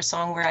after a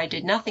song where I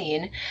did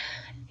nothing.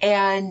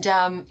 And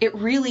it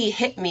really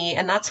hit me.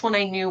 And that's when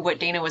I knew what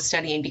Dana was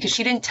studying, because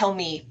she didn't tell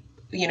me,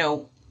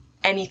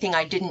 anything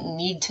I didn't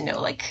need to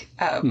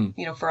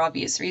know, for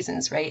obvious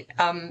reasons, right?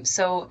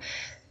 So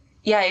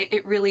yeah,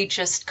 it really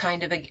just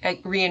kind of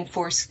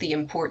reinforced the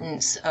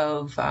importance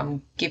of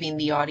giving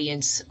the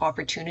audience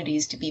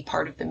opportunities to be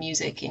part of the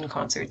music in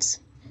concerts.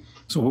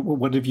 So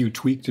what have you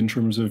tweaked in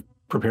terms of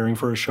preparing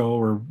for a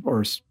show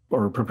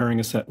or preparing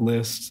a set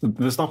list?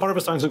 That's not part of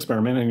a science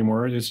experiment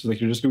anymore. It's like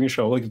you're just doing a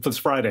show. Like this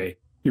Friday,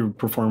 you're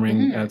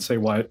performing at Say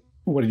What.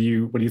 What are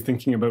you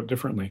thinking about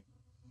differently?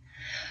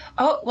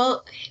 Oh,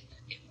 well,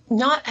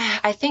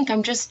 I think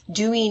I'm just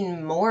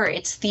doing more.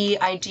 It's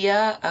the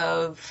idea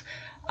of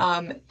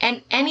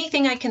and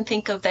anything I can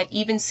think of that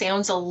even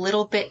sounds a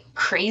little bit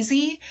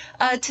crazy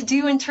to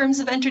do in terms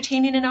of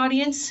entertaining an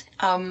audience.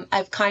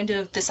 I've kind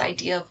of this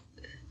idea of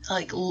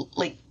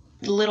like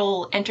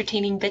little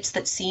entertaining bits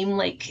that seem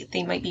like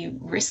they might be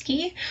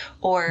risky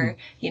or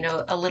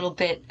a little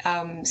bit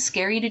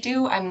scary to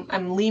do.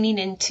 I'm leaning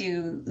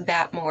into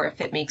that more if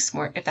that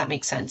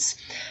makes sense.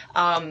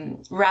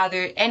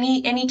 Rather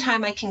any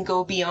time I can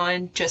go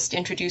beyond just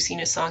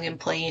introducing a song and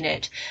playing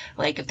it,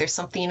 like if there's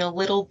something a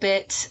little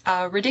bit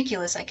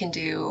ridiculous I can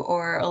do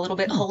or a little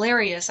bit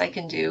hilarious I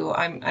can do,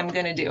 I'm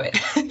gonna do it.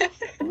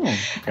 Okay.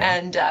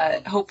 And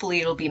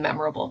hopefully it'll be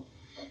memorable.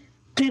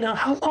 Dana,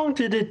 how long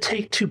did it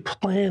take to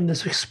plan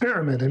this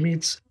experiment? I mean,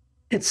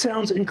 it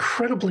sounds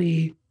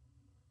incredibly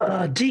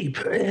deep,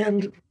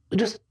 and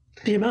just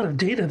the amount of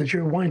data that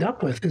you're wind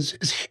up with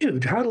is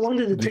huge. How long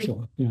did it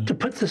take to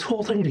put this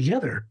whole thing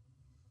together?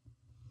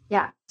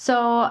 Yeah,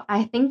 so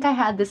I think I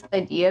had this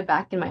idea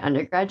back in my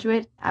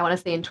undergraduate, I want to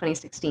say in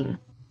 2016.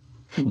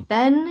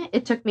 Then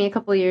it took me a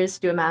couple of years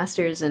to do a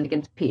master's and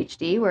get a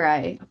PhD, where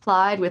I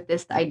applied with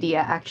this idea,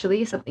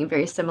 actually, something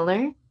very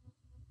similar.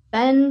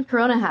 Then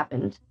Corona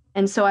happened.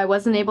 And so I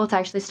wasn't able to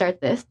actually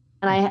start this.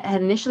 And I had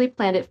initially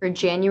planned it for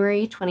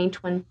January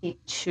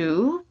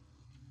 2022.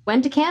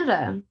 Went to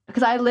Canada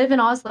because I live in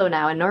Oslo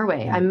now in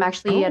Norway. I'm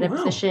actually at a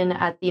position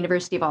at the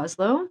University of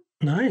Oslo.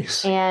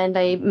 Nice. And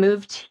I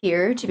moved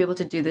here to be able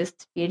to do this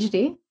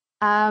PhD.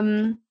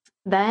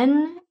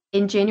 Then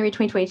in January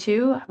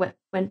 2022, I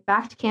went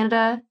back to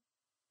Canada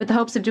with the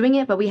hopes of doing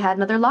it, but we had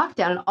another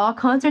lockdown and all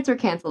concerts were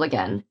canceled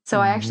again.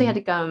 So I actually had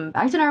to come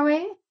back to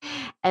Norway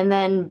and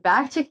then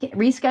back to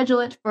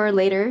reschedule it for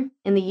later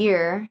in the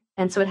year.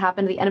 And so it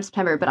happened at the end of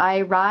September. But I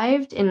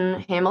arrived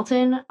in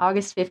Hamilton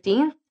August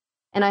 15th,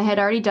 and I had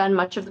already done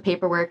much of the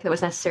paperwork that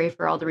was necessary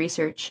for all the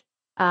research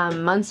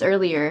months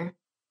earlier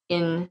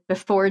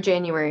before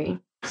January.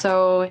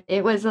 So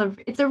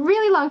it's a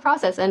really long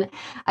process. And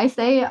I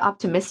say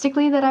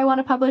optimistically that I want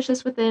to publish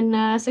this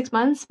within 6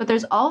 months. But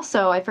there's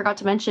also, I forgot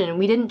to mention,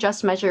 we didn't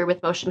just measure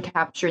with motion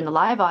capture in the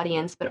live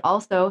audience, but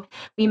also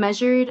we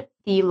measured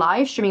the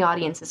live streaming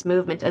audience's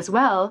movement as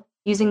well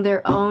using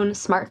their own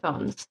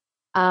smartphones.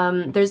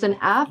 There's an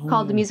app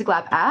called the Music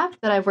Lab app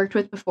that I've worked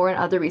with before in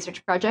other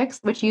research projects,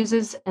 which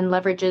uses and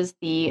leverages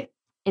the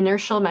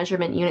inertial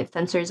measurement unit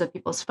sensors of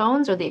people's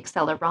phones, or the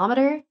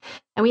accelerometer.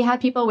 And we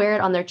had people wear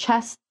it on their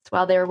chests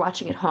while they were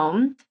watching at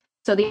home.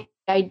 So the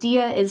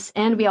idea is,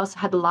 and we also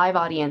had the live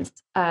audience,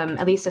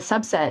 at least a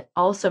subset,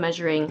 also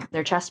measuring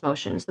their chest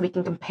motion, so we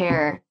can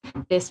compare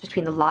this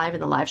between the live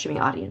and the live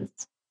streaming audience.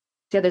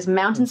 So yeah, there's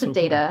mountains of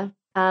data,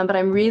 but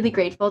I'm really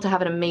grateful to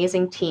have an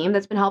amazing team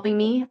that's been helping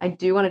me. I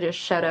do want to just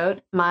shout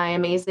out my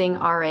amazing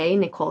RA,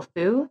 Nicole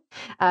Fu,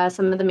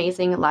 some of the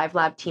amazing Live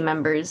Lab team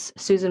members,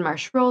 Susan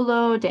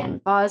Marsh-Rollo, Dan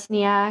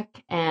Bosniak,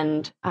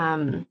 and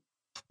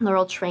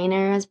Laurel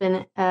Trainer has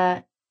been,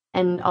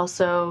 and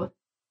also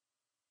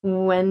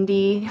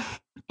Wendy,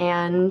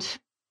 and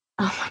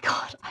oh my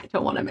God, I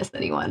don't want to miss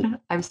anyone.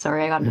 I'm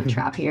sorry, I got into a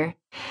trap here.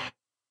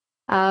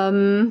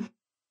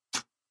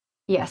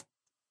 Yes,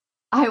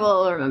 I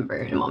will remember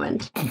in a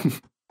moment.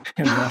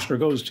 And Astro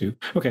goes to.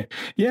 Okay.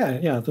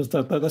 Yeah.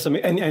 That's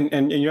amazing.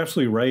 And you're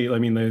absolutely right. I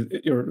mean,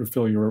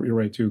 Phil, you're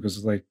right too,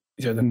 because like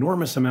the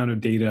enormous amount of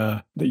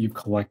data that you've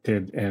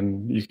collected,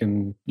 and you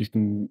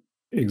can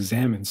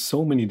examine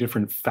so many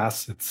different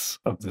facets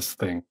of this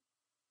thing,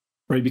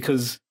 right?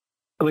 Because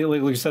like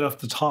you said off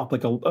the top,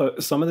 like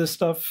some of this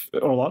stuff,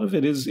 or a lot of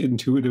it is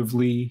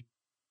intuitively,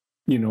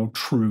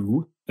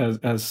 true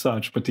as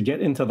such, but to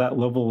get into that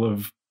level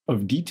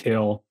of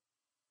detail,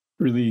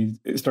 really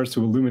it starts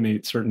to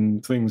illuminate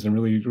certain things and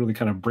really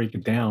kind of break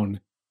it down.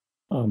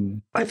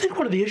 I think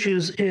one of the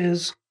issues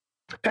is,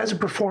 as a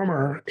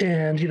performer,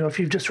 and if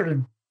you've just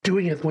started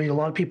doing it the way a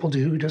lot of people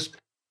do, just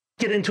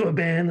get into a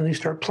band and they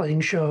start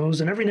playing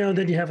shows, and every now and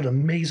then you have an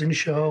amazing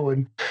show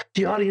and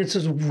the audience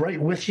is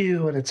right with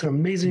you and it's an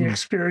amazing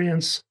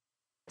experience,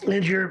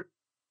 and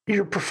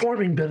you're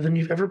performing better than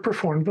you've ever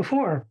performed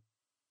before.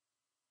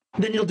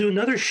 Then you'll do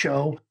another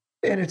show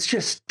and it's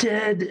just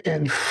dead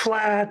and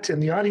flat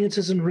and the audience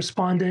isn't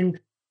responding.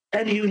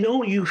 And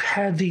you've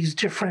had these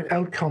different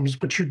outcomes,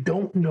 but you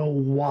don't know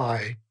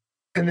why.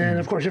 And then,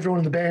 of course, everyone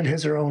in the band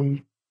has their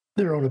own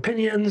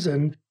opinions.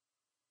 And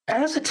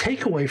as a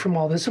takeaway from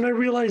all this, and I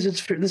realize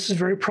this is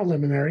very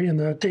preliminary and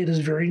the data is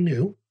very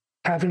new,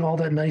 having all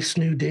that nice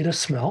new data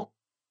smell.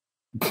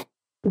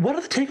 What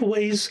are the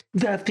takeaways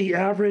that the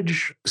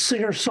average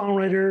singer,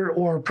 songwriter,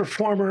 or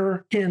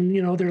performer in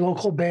their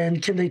local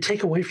band can they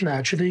take away from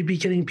that? Should they be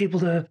getting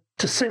people to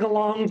sing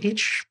along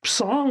each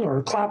song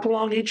or clap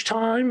along each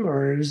time,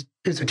 or is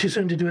it too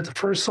soon to do it the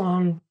first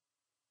song?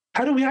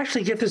 How do we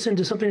actually get this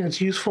into something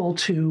that's useful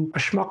to a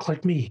schmuck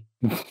like me?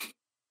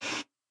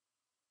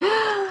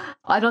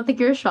 I don't think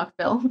you're a schmuck,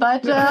 Bill,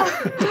 but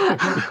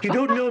you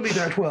don't know me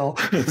that well.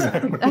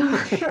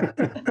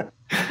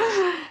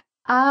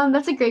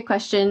 That's a great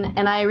question,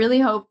 and I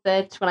really hope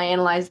that when I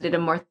analyze the data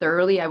more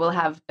thoroughly, I will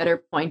have better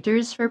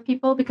pointers for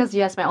people, because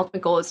yes, my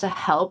ultimate goal is to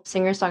help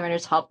singers,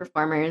 help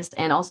performers,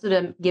 and also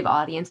to give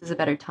audiences a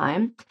better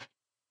time.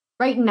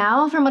 Right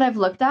now, from what I've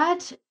looked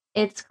at,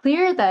 it's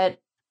clear that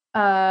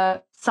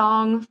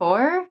Song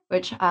 4,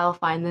 which I'll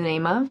find the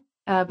name of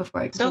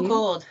before I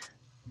continue.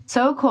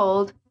 So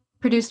Cold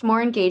produced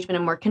more engagement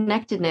and more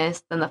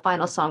connectedness than the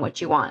final song,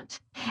 What You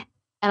Want.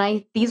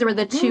 And these were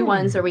the two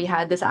ones where we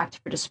had this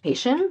active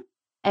participation.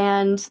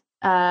 And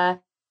that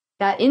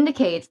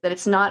indicates that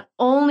it's not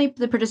only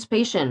the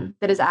participation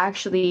that is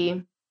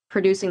actually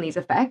producing these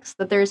effects,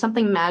 that there is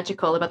something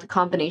magical about the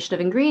combination of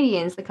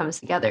ingredients that comes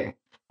together.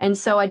 And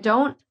so I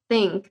don't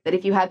think that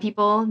if you had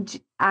people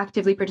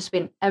actively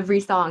participate in every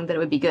song, that it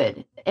would be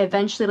good.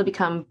 Eventually it'll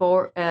become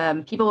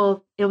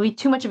it'll be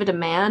too much of a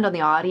demand on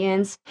the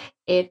audience.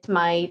 It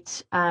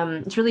might,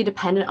 it's really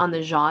dependent on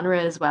the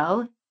genre as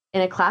well.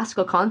 In a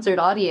classical concert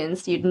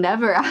audience, you'd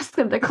never ask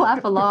them to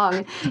clap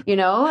along.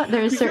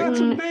 There's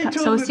certain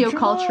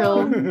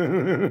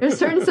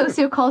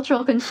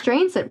sociocultural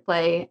constraints at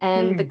play,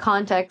 and the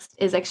context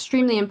is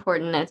extremely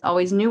important, and it's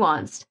always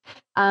nuanced.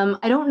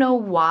 I don't know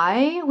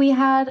why we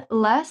had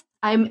less.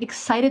 I'm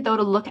excited, though,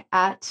 to look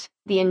at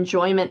the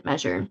enjoyment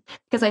measure,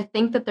 because I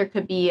think that there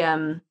could be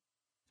a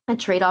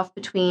trade-off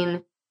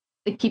between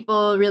the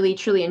people really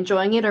truly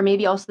enjoying it, or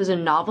maybe also there's a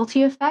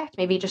novelty effect.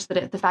 Maybe just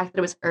the fact that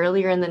it was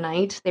earlier in the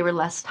night, they were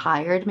less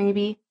tired,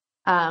 maybe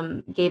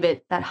gave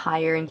it that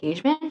higher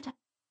engagement.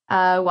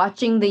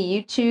 Watching the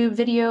YouTube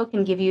video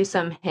can give you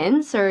some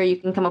hints, or you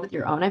can come up with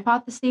your own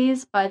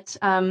hypotheses. But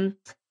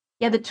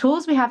the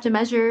tools we have to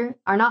measure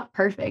are not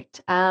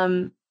perfect.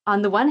 On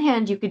the one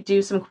hand, you could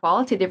do some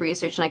qualitative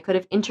research, and I could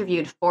have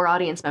interviewed 4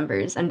 audience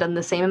members and done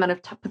the same amount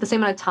of put the same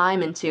amount of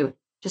time into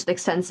just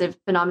extensive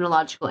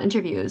phenomenological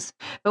interviews.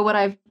 But what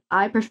I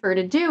prefer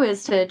to do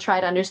is to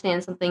try to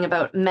understand something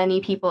about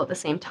many people at the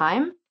same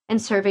time. And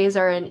surveys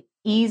are an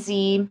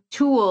easy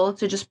tool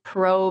to just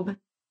probe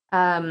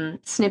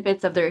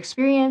snippets of their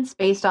experience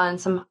based on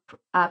some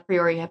a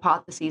priori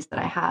hypotheses that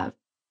I have.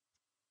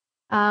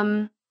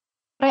 But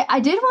I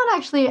did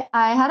want to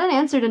I had an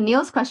answer to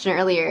Neil's question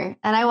earlier,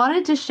 and I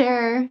wanted to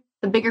share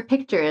the bigger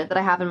picture that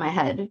I have in my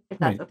head, if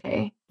that's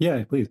okay.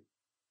 Yeah, please.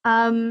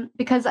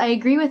 Because I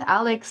agree with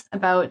Alex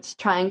about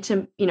trying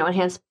to,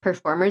 enhance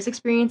performers'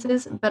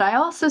 experiences, but I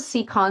also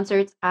see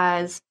concerts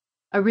as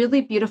a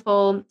really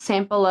beautiful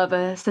sample of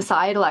a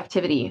societal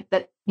activity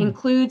that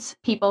includes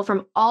people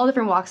from all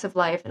different walks of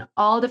life and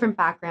all different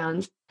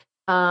backgrounds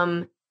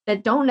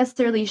that don't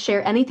necessarily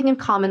share anything in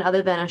common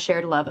other than a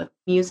shared love of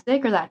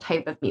music or that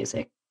type of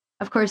music.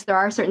 Of course, there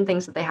are certain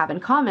things that they have in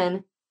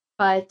common,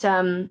 but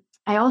I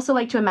also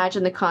like to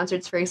imagine the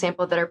concerts, for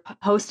example, that are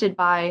hosted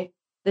by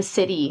the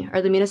city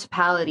or the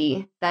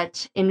municipality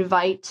that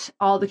invite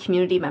all the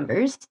community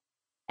members.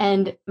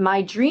 And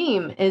my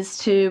dream is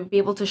to be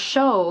able to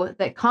show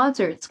that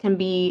concerts can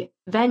be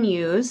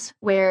venues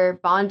where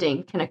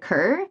bonding can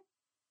occur,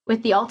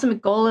 with the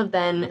ultimate goal of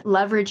then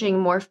leveraging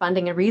more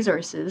funding and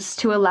resources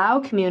to allow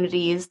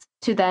communities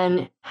to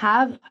then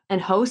have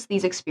and host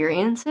these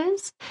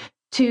experiences,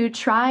 to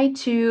try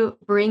to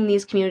bring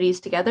these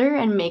communities together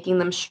and making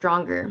them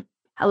stronger,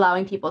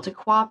 allowing people to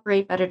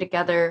cooperate better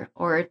together,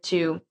 or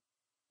to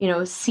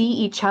see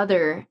each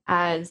other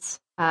as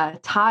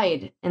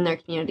tied in their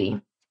community.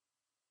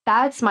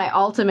 That's my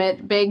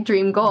ultimate big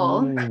dream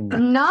goal.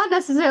 Not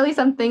necessarily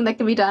something that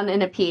can be done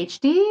in a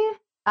PhD,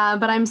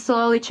 but I'm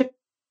slowly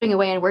chipping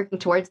away and working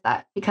towards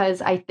that,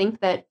 because I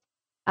think that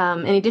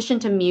in addition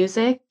to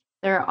music,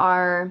 there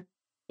are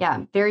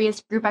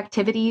various group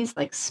activities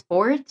like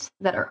sport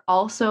that are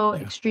also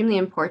extremely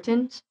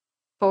important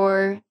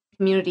for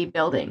community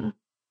building.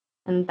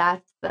 And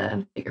that's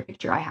the bigger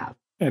picture I have.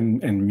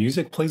 And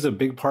music plays a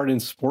big part in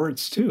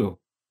sports too.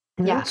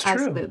 That's true.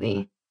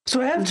 Absolutely.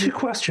 So I have 2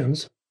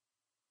 questions.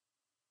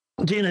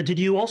 Dana, did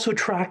you also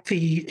track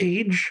the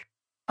age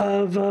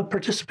of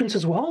participants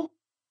as well?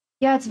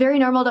 Yeah, it's very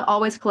normal to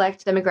always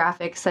collect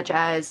demographics, such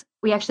as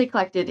we actually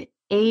collected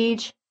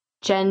age,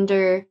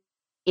 gender,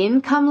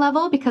 income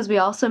level, because we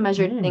also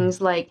measured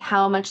things like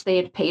how much they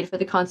had paid for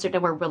the concert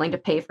and were willing to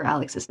pay for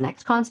Alex's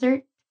next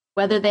concert,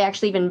 whether they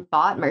actually even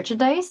bought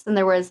merchandise. And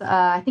there was,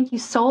 I think you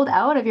sold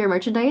out of your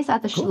merchandise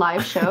at the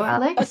live show,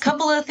 Alex. A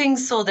couple of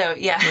things sold out,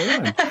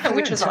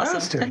 which was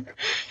awesome.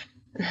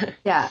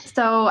 Yeah,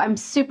 so I'm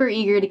super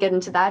eager to get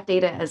into that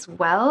data as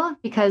well,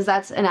 because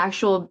that's an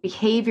actual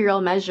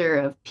behavioral measure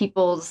of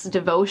people's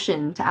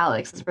devotion to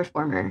Alex as a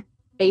performer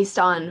based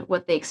on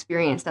what they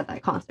experienced at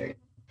that concert.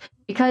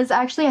 Because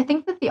actually, I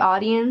think that the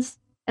audience,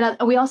 and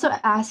we also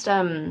asked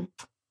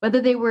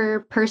whether they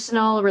were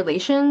personal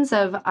relations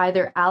of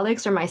either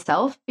Alex or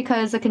myself,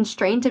 because a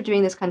constraint of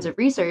doing this kinds of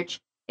research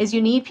is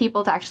you need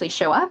people to actually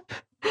show up.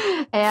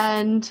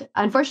 And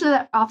unfortunately,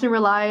 that often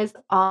relies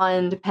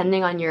on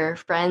depending on your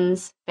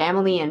friends,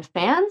 family, and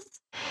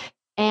fans.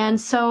 And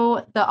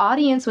so the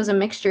audience was a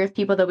mixture of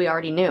people that we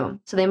already knew.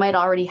 So they might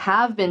already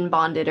have been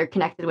bonded or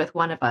connected with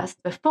one of us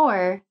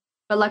before.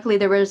 But luckily,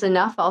 there was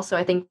enough also,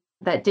 I think,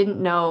 that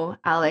didn't know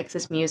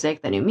Alex's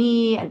music that knew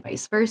me, and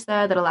vice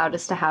versa, that allowed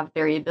us to have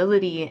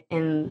variability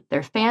in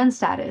their fan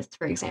status,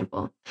 for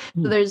example.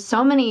 So there's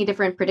so many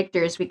different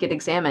predictors we could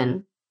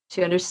examine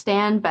to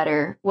understand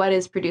better what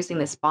is producing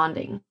this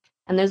bonding.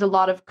 And there's a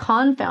lot of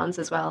confounds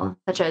as well,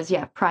 such as,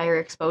 prior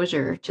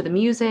exposure to the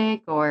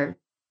music or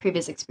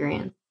previous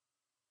experience.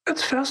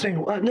 That's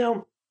fascinating.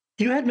 Now,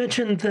 you had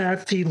mentioned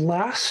that the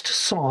last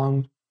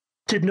song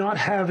did not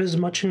have as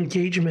much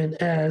engagement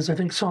as, I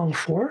think, song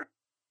 4,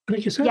 I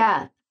think you said?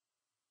 Yeah.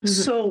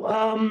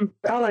 So,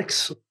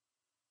 Alex,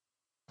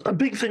 a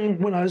big thing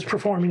when I was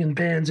performing in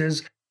bands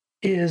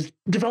is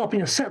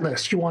developing a set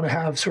list. You want to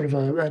have sort of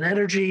an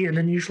energy, and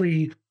then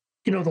usually,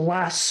 the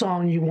last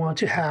song you want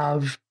to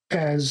have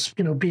as,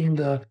 being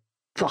the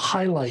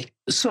highlight.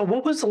 So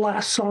what was the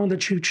last song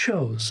that you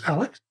chose,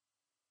 Alex?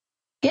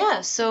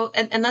 Yeah, so,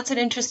 and that's an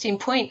interesting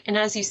point. And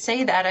as you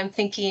say that, I'm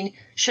thinking,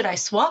 should I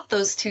swap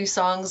those 2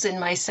 songs in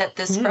my set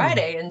this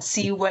Friday and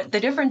see what the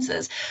difference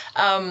is?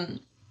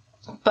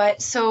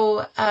 But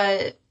so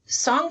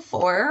song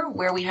 4,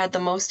 where we had the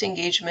most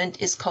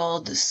engagement, is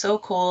called So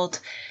Cold.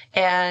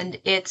 And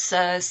it's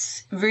a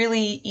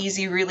really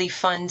easy, really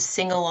fun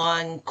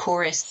sing-along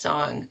chorus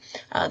song.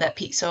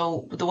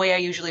 So the way I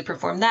usually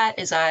perform that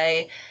is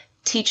I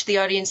teach the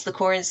audience the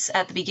chorus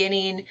at the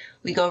beginning.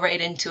 We go right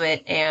into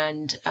it,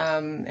 and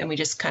we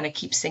just kind of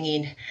keep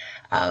singing.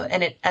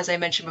 And it, as I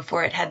mentioned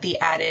before, it had the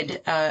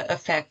added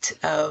effect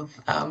of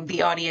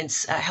the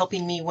audience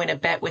helping me win a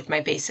bet with my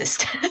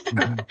bassist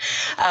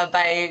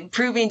by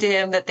proving to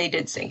him that they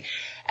did sing.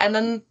 And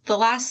then the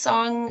last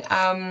song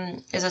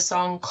is a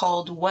song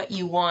called What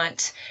You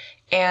Want.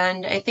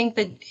 And I think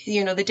that,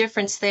 the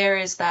difference there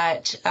is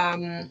that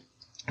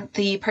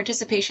the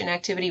participation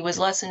activity was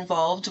less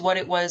involved. What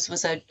it was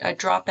a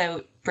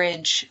dropout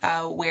bridge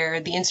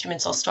where the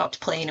instruments all stopped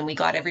playing and we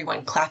got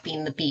everyone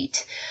clapping the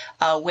beat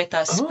with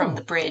us from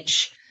the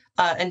bridge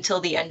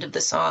until the end of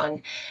the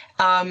song.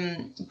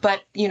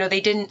 But,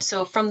 they didn't.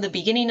 So from the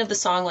beginning of the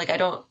song,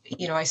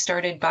 I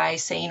started by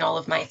saying all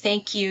of my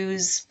thank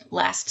yous,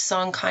 last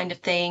song kind of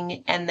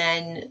thing. And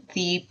then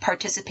the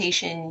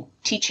participation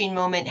teaching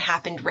moment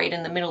happened right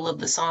in the middle of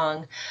the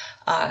song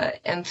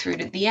and through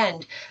to the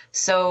end.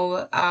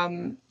 So,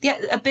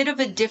 a bit of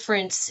a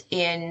difference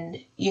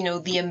in,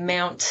 the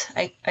amount,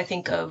 I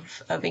think,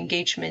 of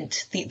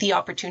engagement, the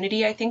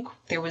opportunity. I think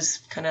there was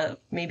kind of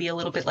maybe a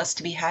little bit less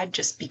to be had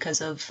just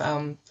because of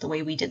the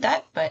way we did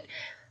that. But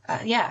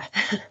yeah.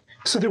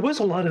 So there was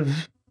a lot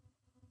of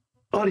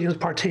audience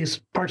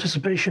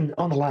participation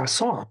on the last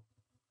song.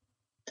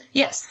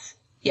 Yes.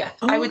 Yeah.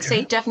 I would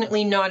say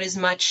definitely not as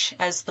much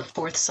as the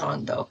 4th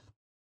song, though.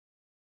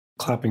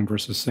 Clapping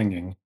versus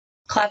singing.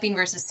 Clapping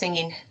versus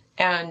singing.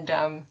 And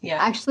yeah.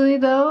 Actually,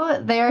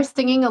 though, they are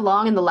singing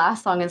along in the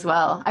last song as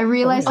well. I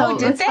realized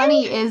what's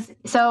funny is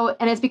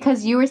and it's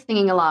because you were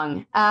singing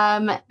along.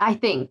 I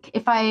think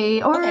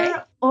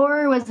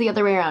or was the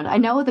other way around. I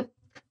know that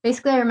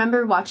basically I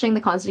remember watching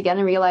the concert again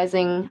and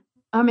realizing,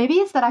 or maybe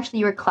it's that actually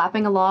you were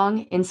clapping along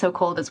in So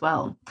Cold as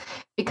well.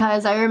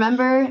 Because I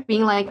remember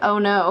being like, oh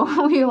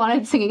no, we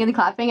wanted singing and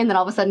clapping, and then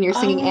all of a sudden you're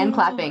singing and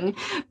clapping.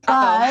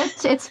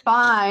 But it's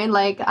fine.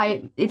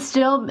 It's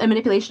still a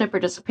manipulation of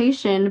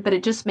participation, but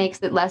it just makes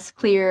it less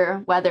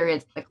clear whether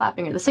it's the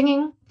clapping or the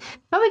singing.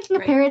 But we can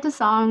compare it to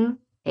song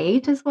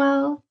 8 as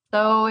well.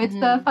 So it's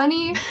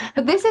funny.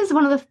 But this is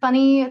one of the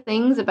funny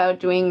things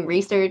about doing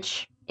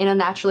research in a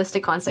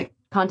naturalistic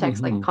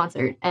context like a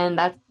concert, and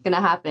that's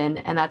gonna happen,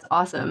 and that's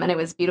awesome, and it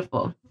was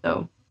beautiful.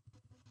 So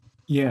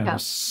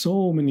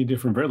so many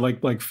different,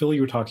 like Phil,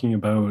 you were talking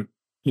about,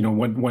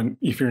 when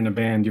if you're in a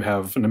band, you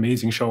have an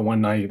amazing show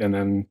one night, and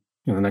then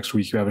the next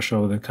week you have a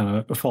show that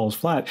kind of falls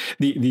flat.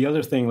 The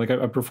other thing, like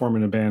I perform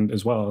in a band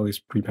as well, at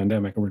least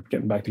pre-pandemic, and we're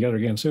getting back together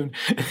again soon.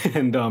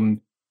 And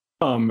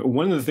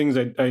one of the things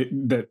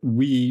that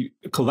we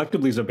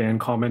collectively as a band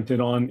commented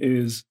on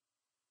is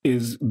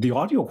the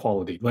audio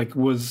quality. Like,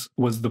 was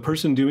the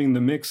person doing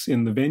the mix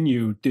in the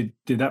venue, did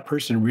that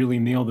person really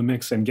nail the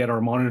mix and get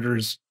our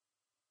monitors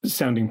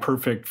sounding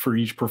perfect for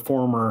each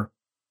performer?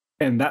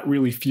 And that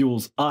really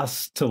fuels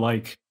us to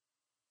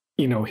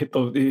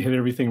hit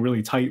everything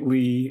really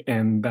tightly,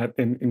 and that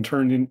in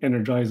turn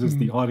energizes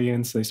the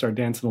audience. They start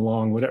dancing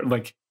along, whatever.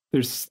 Like,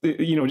 there's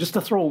just to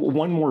throw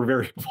one more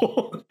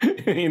variable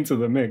into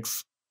the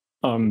mix.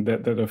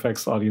 that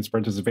affects audience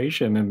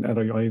participation and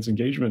audience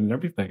engagement and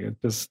everything.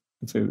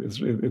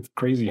 It's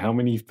crazy how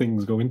many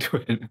things go into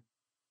it.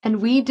 And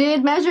we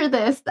did measure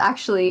this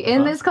actually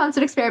in this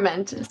concert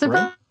experiment.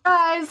 Surprise!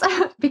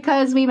 Right.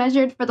 Because we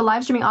measured for the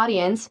live streaming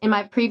audience. In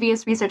my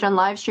previous research on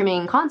live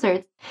streaming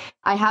concerts,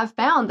 I have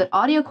found that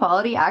audio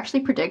quality actually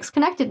predicts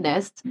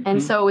connectedness.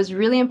 And so it was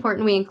really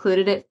important we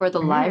included it for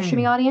the live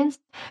streaming audience.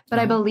 But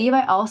I believe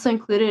I also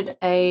included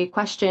a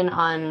question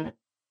on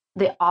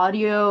the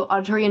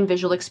auditory and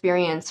visual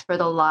experience for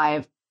the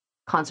live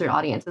concert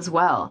audience as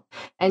well.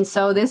 And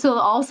so this will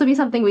also be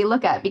something we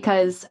look at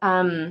because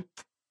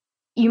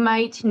you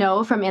might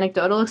know from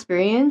anecdotal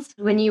experience,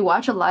 when you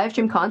watch a live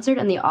stream concert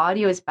and the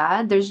audio is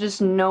bad, there's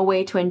just no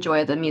way to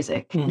enjoy the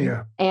music.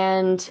 Yeah.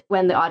 And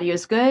when the audio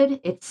is good,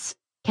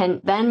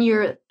 then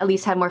you're at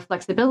least have more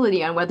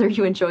flexibility on whether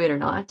you enjoy it or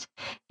not.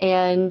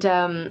 And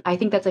I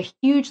think that's a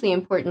hugely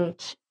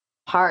important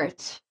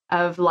part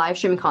of live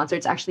streaming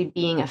concerts actually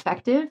being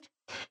effective.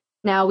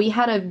 Now, we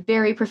had a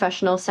very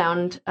professional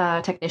sound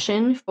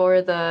technician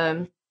for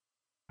the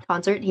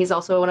concert. He's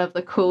also one of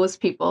the coolest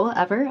people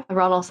ever,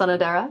 Ronald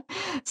Sanadera.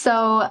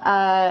 So,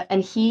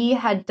 and he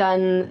had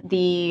done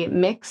the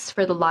mix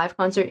for the live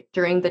concert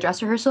during the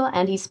dress rehearsal,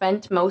 and he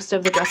spent most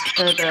of the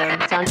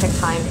sound check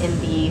time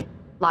in the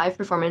live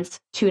performance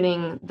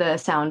tuning the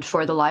sound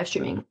for the live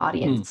streaming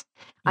audience.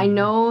 I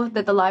know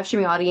that the live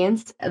streaming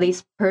audience, at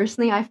least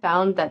personally, I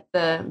found that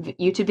the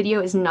YouTube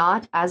video is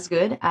not as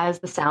good as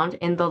the sound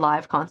in the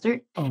live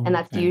concert, and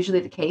that's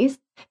usually the case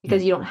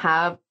because you don't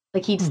have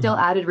he'd still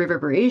added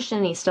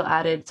reverberation, he still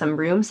added some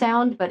room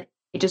sound, but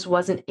it just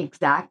wasn't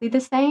exactly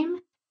the same.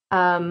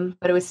 But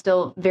it was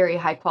still very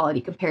high quality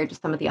compared to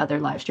some of the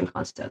other live stream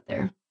concerts out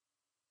there.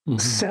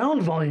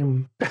 Sound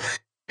volume.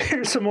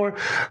 Here's some more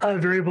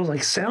variables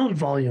like sound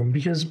volume,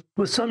 because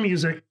with some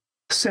music,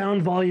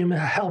 sound volume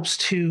helps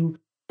to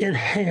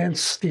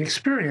enhance the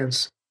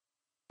experience.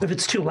 If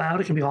it's too loud,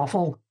 it can be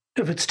awful.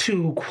 If it's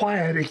too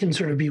quiet, it can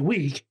sort of be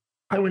weak.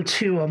 I went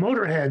to a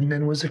Motorhead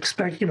and was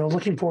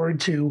looking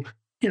forward to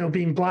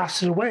being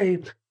blasted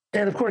away.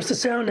 And of course, the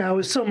sound now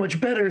is so much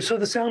better. So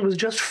the sound was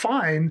just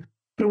fine,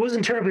 but it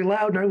wasn't terribly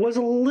loud. And I was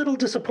a little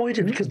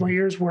disappointed because my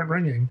ears weren't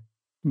ringing.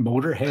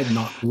 Motorhead,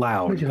 not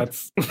loud. Yeah.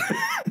 That's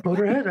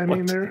Motorhead. I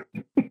mean, they're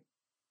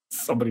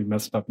somebody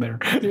messed up there.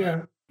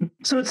 Yeah.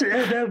 So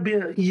that would be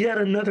yet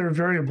another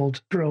variable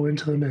to throw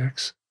into the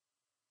mix.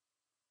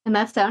 And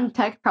that sound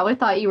tech probably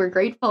thought you were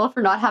grateful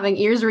for not having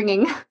ears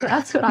ringing.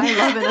 That's what I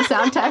love in a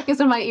sound tech, is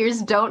when my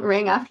ears don't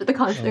ring after the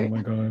concert. Oh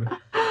my god!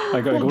 I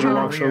go to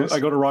rock shows. I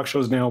go to rock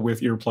shows now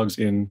with earplugs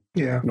in.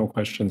 Yeah. No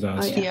questions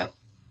asked. Yeah.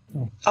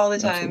 All the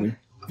time.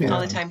 Yeah.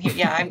 All the time.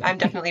 Yeah, I'm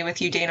definitely with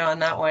you, Dana, on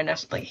that one.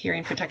 Like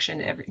hearing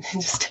protection,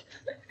 everything. Just.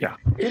 Yeah.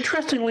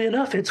 Interestingly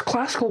enough, it's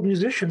classical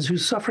musicians who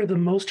suffer the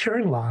most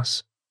hearing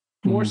loss,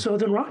 more so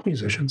than rock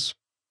musicians.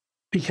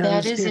 Because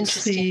that is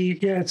interesting.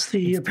 It's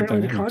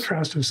apparently the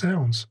contrast of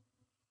sounds.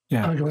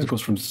 Yeah, it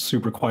goes from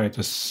super quiet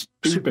to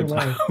stupid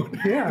loud.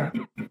 Yeah.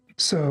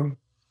 So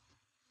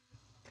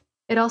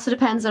it also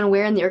depends on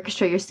where in the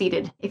orchestra you're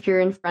seated. If you're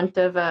in front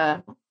of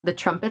the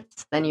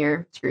trumpets, then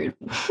you're screwed.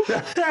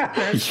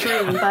 That's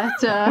true.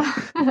 But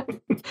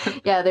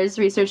yeah, there's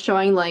research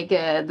showing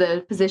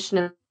the position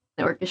in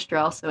the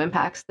orchestra also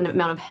impacts the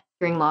amount of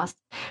hearing loss,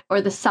 or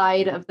the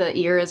side of the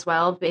ear as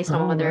well, based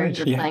on whether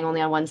you're playing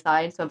only on one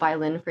side. So a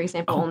violin, for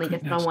example, only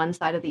gets it on one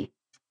side of the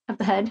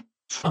head.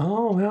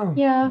 Oh, wow.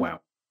 Yeah.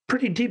 Wow.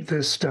 Pretty deep,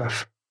 this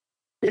stuff.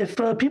 If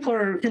people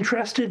are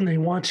interested and they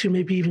want to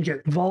maybe even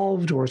get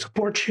involved or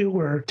support you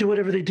or do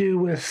whatever they do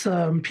with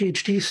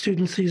PhD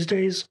students these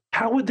days,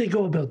 how would they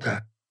go about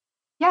that?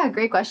 Yeah,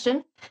 great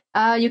question.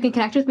 You can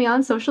connect with me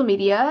on social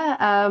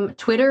media.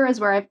 Twitter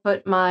is where I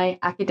put my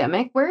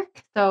academic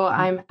work. So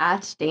I'm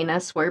at Dana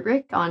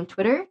Swerbrick on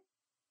Twitter.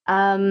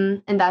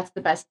 And that's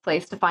the best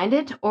place to find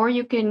it. Or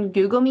you can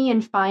Google me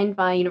and find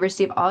my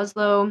University of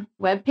Oslo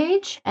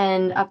webpage.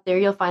 And up there,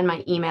 you'll find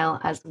my email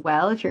as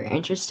well if you're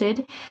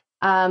interested.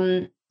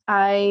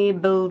 I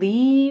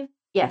believe,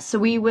 yes, so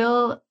we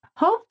will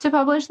hope to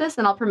publish this,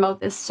 and I'll promote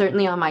this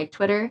certainly on my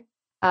Twitter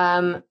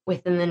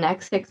within the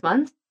next 6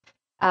 months.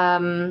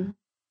 And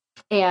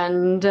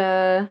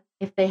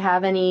if they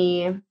have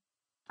any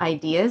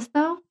ideas,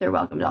 though, they're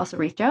welcome to also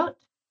reach out.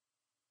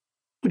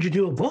 Would you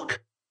do a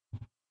book?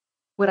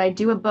 Would I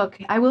do a book?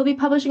 I will be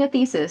publishing a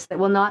thesis that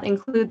will not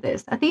include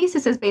this. A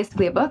thesis is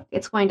basically a book.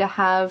 It's going to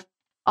have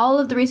all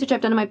of the research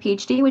I've done in my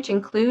PhD, which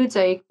includes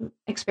a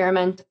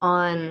experiment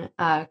on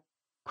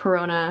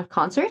Corona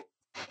concerts,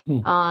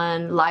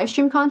 on live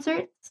stream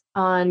concerts,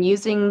 on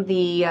using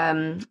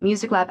the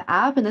Music Lab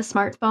app and the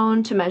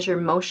smartphone to measure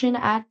motion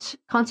at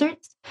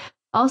concerts.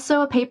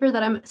 Also, a paper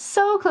that I'm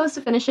so close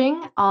to finishing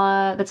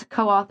that's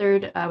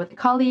co-authored with a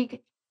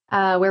colleague,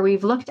 where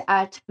we've looked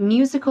at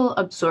musical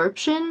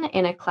absorption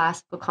in a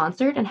classical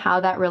concert and how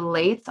that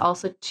relates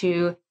also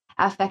to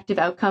affective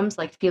outcomes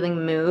like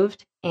feeling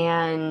moved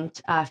and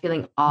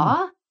feeling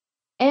awe.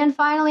 And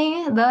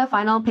finally, the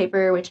final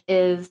paper, which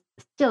is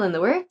still in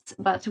the works,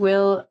 but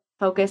will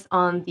focus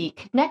on the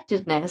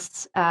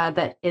connectedness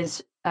that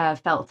is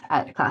felt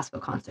at a classical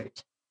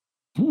concert.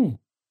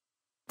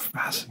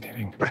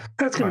 Fascinating.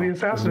 That's going to be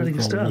fascinating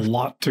stuff. A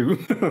lot to.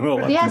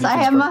 Yes,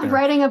 I am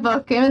writing a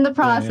book. I'm in the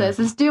process.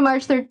 Yeah. It's due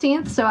March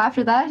 13th, so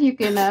after that you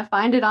can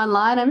find it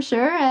online, I'm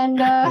sure. And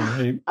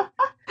Right.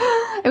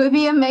 it would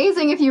be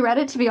amazing if you read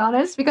it, to be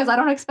honest, because I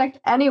don't expect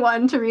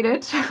anyone to read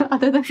it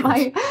other than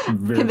my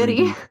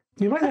committee. Deep.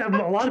 You might have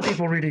a lot of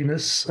people reading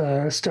this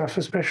stuff,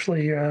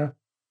 especially,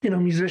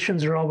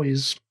 musicians are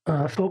always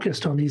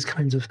focused on these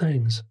kinds of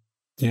things.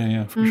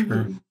 Yeah, for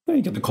sure. Yeah,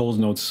 you get the Coles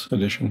Notes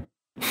edition.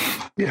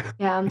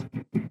 Yeah.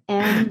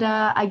 And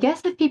I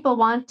guess if people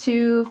want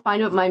to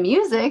find out my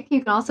music, you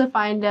can also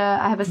find,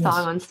 I have a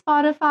song on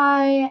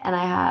Spotify, and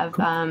I have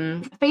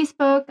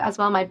Facebook as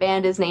well. My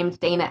band is named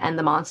Dana and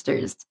the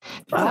Monsters.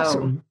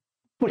 Awesome. So,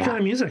 What kind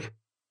of music?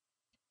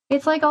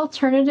 It's like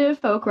alternative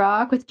folk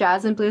rock with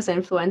jazz and blues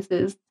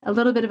influences, a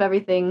little bit of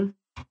everything.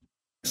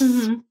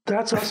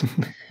 That's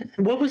awesome.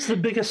 What was the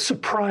biggest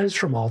surprise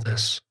from all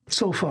this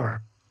so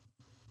far?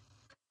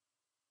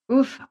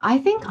 Oof, I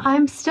think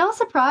I'm still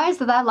surprised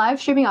that live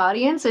streaming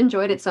audience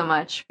enjoyed it so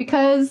much,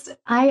 because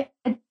I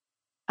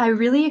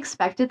really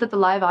expected that the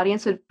live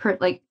audience would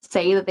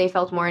say that they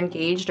felt more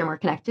engaged or more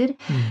connected.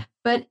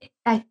 But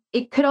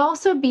it could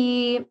also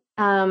be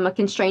a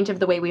constraint of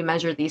the way we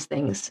measure these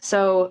things.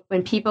 So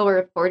when people were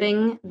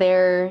reporting,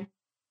 they're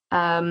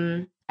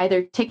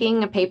either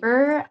ticking a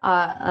paper,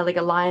 like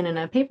a line in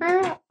a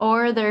paper,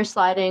 or they're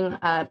sliding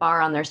a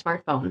bar on their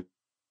smartphone.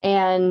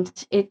 And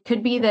it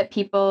could be that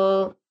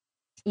people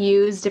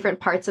use different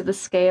parts of the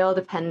scale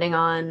depending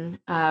on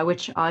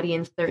which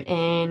audience they're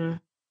in,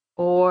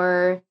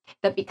 or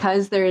that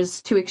because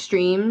there's two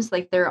extremes,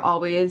 like they're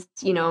always,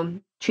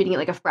 treating it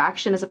like a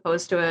fraction as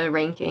opposed to a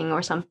ranking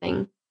or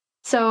something.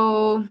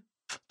 So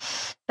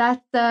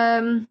that's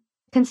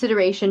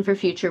consideration for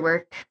future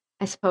work,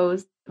 I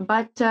suppose.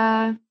 But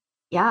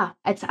yeah,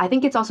 I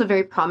think it's also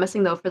very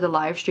promising, though, for the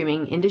live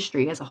streaming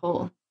industry as a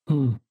whole.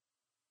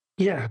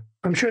 Yeah,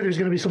 I'm sure there's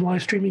going to be some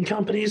live streaming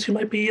companies who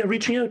might be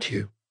reaching out to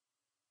you.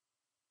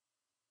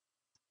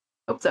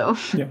 Hope so.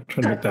 Yeah,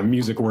 trying to make that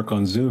music work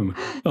on Zoom.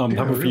 How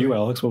about for you,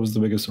 Alex? What was the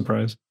biggest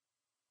surprise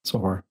so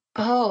far?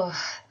 Oh,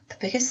 the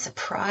biggest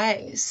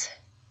surprise.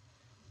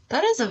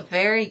 That is a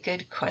very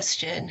good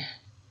question.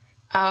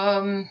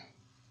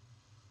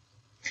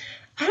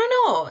 I don't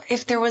know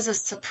if there was a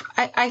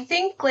surprise. I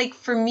think, like,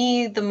 for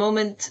me, the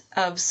moment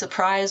of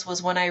surprise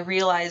was when I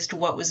realized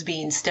what was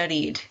being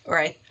studied, or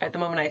at the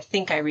moment I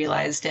think I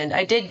realized, and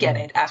I did get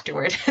it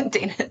afterward.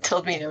 Dana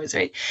told me I was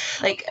right.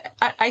 Like,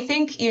 I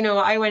think,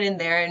 I went in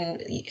there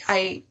and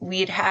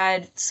we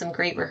had some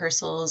great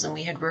rehearsals, and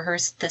we had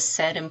rehearsed the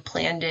set and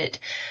planned it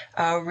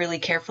really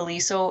carefully.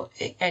 So,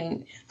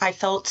 and I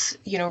felt,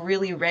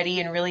 really ready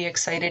and really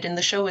excited, and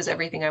the show was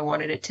everything I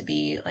wanted it to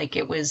be. Like,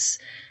 it was...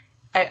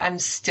 I'm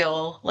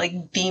still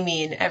like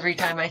beaming every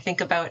time I think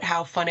about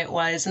how fun it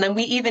was. And then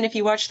if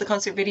you watch the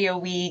concert video,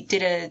 we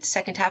did a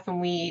second half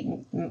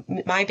and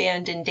my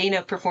band and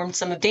Dana performed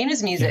some of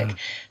Dana's music. Yeah.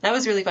 That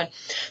was really fun.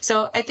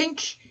 So I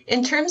think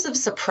in terms of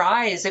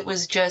surprise, it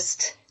was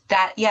just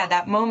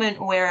that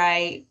moment where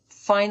I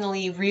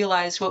finally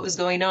realized what was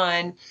going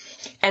on.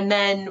 And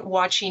then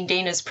watching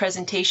Dana's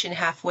presentation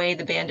halfway,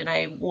 the band and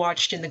I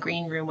watched in the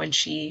green room when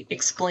she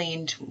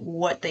explained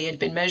what they had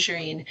been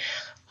measuring.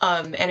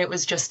 And it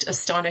was just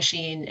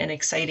astonishing and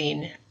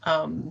exciting.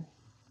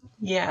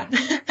 Yeah.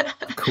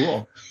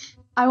 Cool.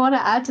 I want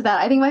to add to that.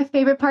 I think my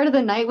favorite part of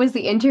the night was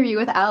the interview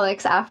with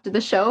Alex after the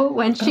show,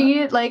 when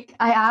she, I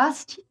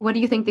asked, what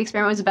do you think the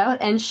experiment was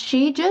about? And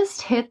she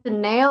just hit the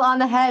nail on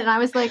the head. And I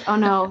was like, oh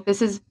no,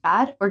 this is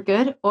bad or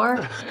good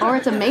or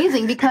it's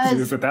amazing,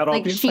 because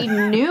she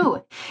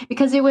knew,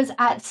 because it was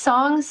at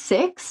song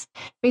 6.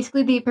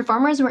 Basically, the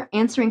performers were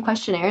answering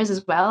questionnaires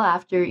as well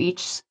after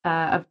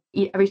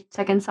every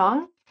second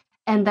song.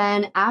 And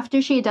then after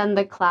she had done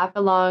the clap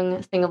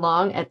along, sing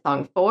along at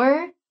song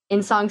 4,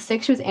 in song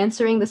 6, she was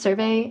answering the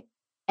survey,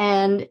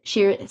 and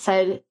she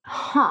said,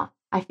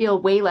 I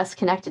feel way less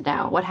connected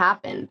now. What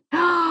happened?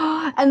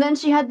 And then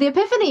she had the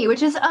epiphany,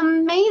 which is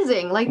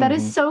amazing. Like, that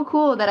is so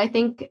cool, that I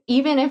think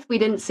even if we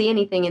didn't see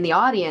anything in the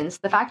audience,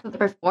 the fact that the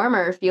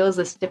performer feels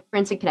this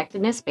difference in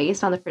connectedness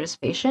based on the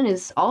participation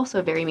is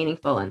also very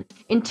meaningful and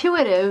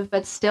intuitive,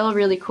 but still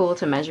really cool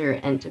to measure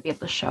and to be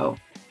able to show.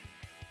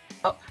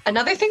 Oh,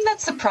 another thing that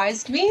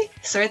surprised me,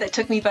 that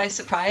took me by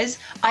surprise,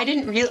 I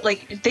didn't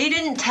they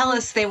didn't tell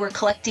us they were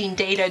collecting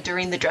data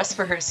during the dress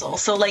rehearsal.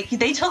 So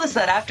they told us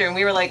that after, and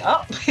we were like,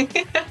 oh,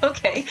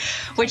 okay.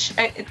 Which,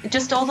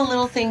 just all the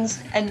little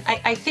things. And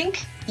I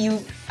think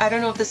I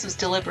don't know if this was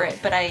deliberate,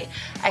 but I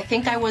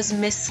think I was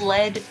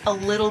misled a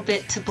little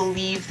bit to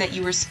believe that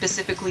you were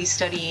specifically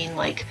studying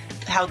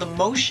how the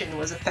motion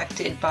was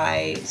affected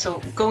by, so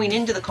going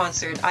into the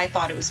concert, I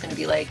thought it was going to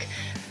be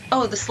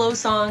oh, the slow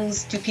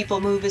songs, do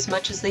people move as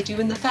much as they do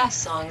in the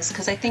fast songs?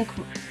 Because I think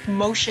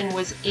motion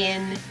was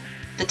in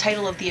the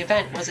title of the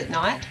event, was it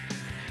not?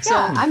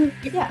 Yeah,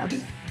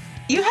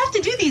 You have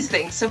to do these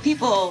things so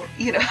people,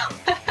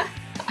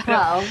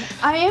 Well,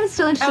 I am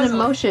still interested in a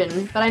lot.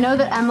 motion, but I know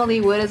that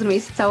Emily Wood is going to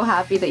be so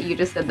happy that you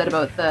just said that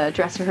about the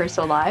dress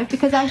rehearsal live,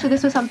 because actually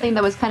this was something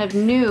that was kind of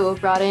new,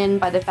 brought in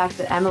by the fact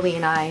that Emily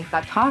and I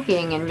got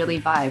talking and really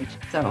vibed.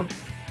 So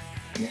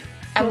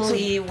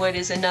Emily Wood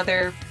is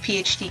another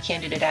PhD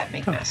candidate at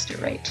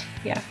McMaster, right?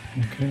 Yeah.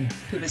 Okay.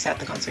 Who was at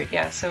the concert?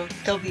 Yeah. So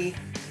they'll be.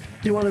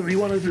 You want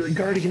to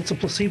guard against the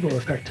placebo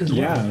effect as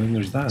well. Yeah, and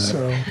there's that.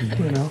 So,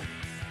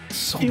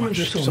 So humans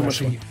are so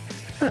much messy.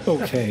 fun.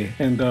 Okay,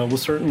 and we'll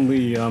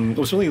certainly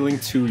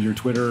link to your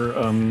Twitter,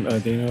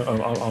 Dana,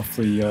 off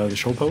the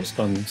show post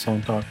on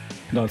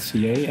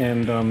songtalk.ca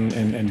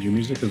and your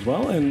music as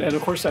well, and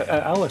of course,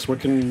 Alex, where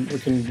can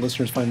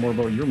listeners find more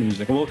about your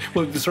music? We'll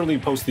certainly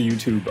post the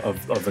YouTube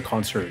of the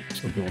concert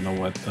so people know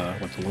what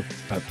to look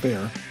at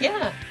there.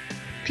 Yeah.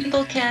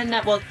 People can,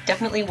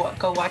 definitely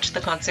go watch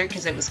the concert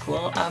because it was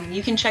cool.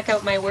 You can check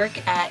out my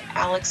work at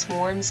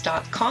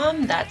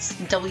alexworms.com. That's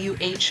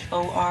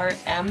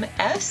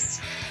WHORMS.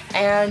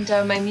 And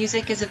my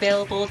music is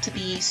available to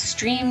be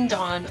streamed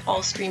on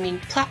all streaming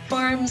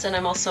platforms, and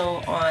I'm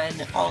also on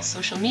all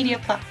social media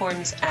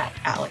platforms at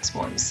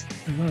alexworms.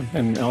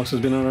 And Alex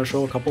has been on our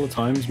show a couple of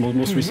times,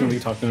 most recently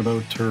talking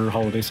about her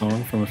holiday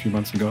song from a few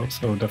months ago,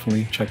 so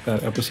definitely check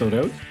that episode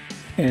out.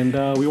 And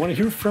we want to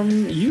hear from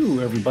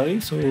you, everybody.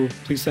 So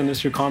please send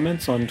us your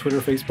comments on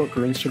Twitter, Facebook,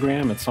 or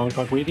Instagram at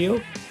Songtalk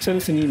Radio. Send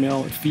us an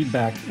email at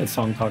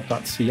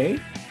feedback@songtalk.ca.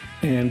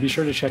 And be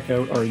sure to check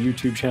out our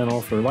YouTube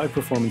channel for live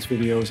performance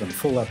videos and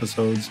full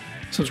episodes.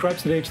 Subscribe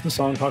today to the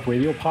Songtalk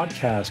Radio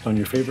podcast on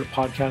your favorite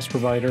podcast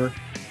provider.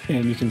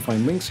 And you can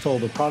find links to all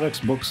the products,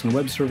 books, and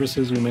web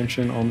services we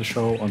mention on the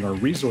show on our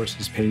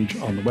resources page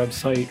on the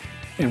website.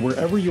 And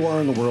wherever you are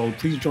in the world,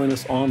 please join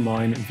us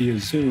online via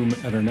Zoom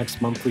at our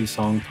next monthly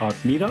Song Talk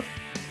meetup.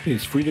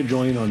 It's free to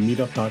join on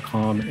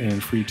meetup.com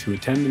and free to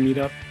attend the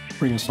meetup,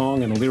 bring a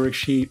song and a lyric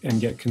sheet,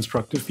 and get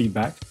constructive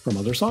feedback from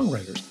other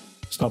songwriters.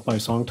 Stop by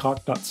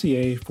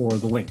songtalk.ca for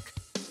the link.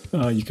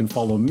 You can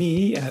follow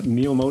me at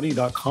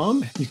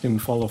neomodi.com. You can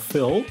follow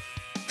Phil.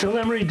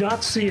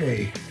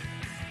 PhilEmery.ca.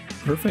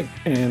 Perfect.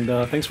 And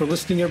thanks for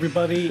listening,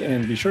 everybody.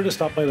 And be sure to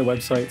stop by the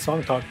website,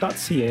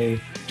 songtalk.ca,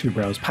 to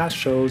browse past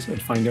shows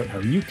and find out how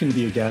you can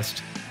be a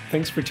guest.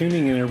 Thanks for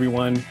tuning in,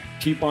 everyone.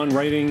 Keep on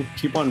writing,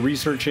 keep on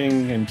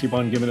researching, and keep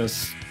on giving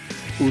us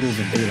oodles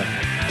of data.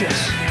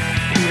 Yes.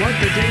 We want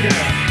the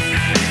data.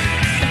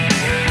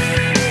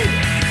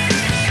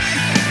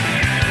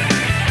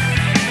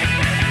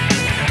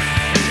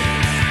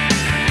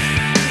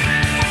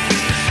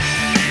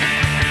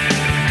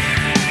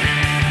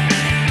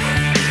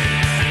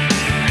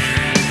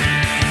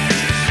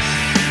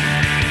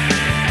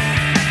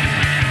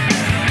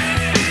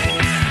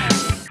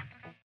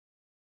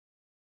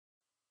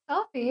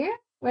 Coffee?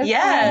 With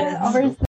Yes. our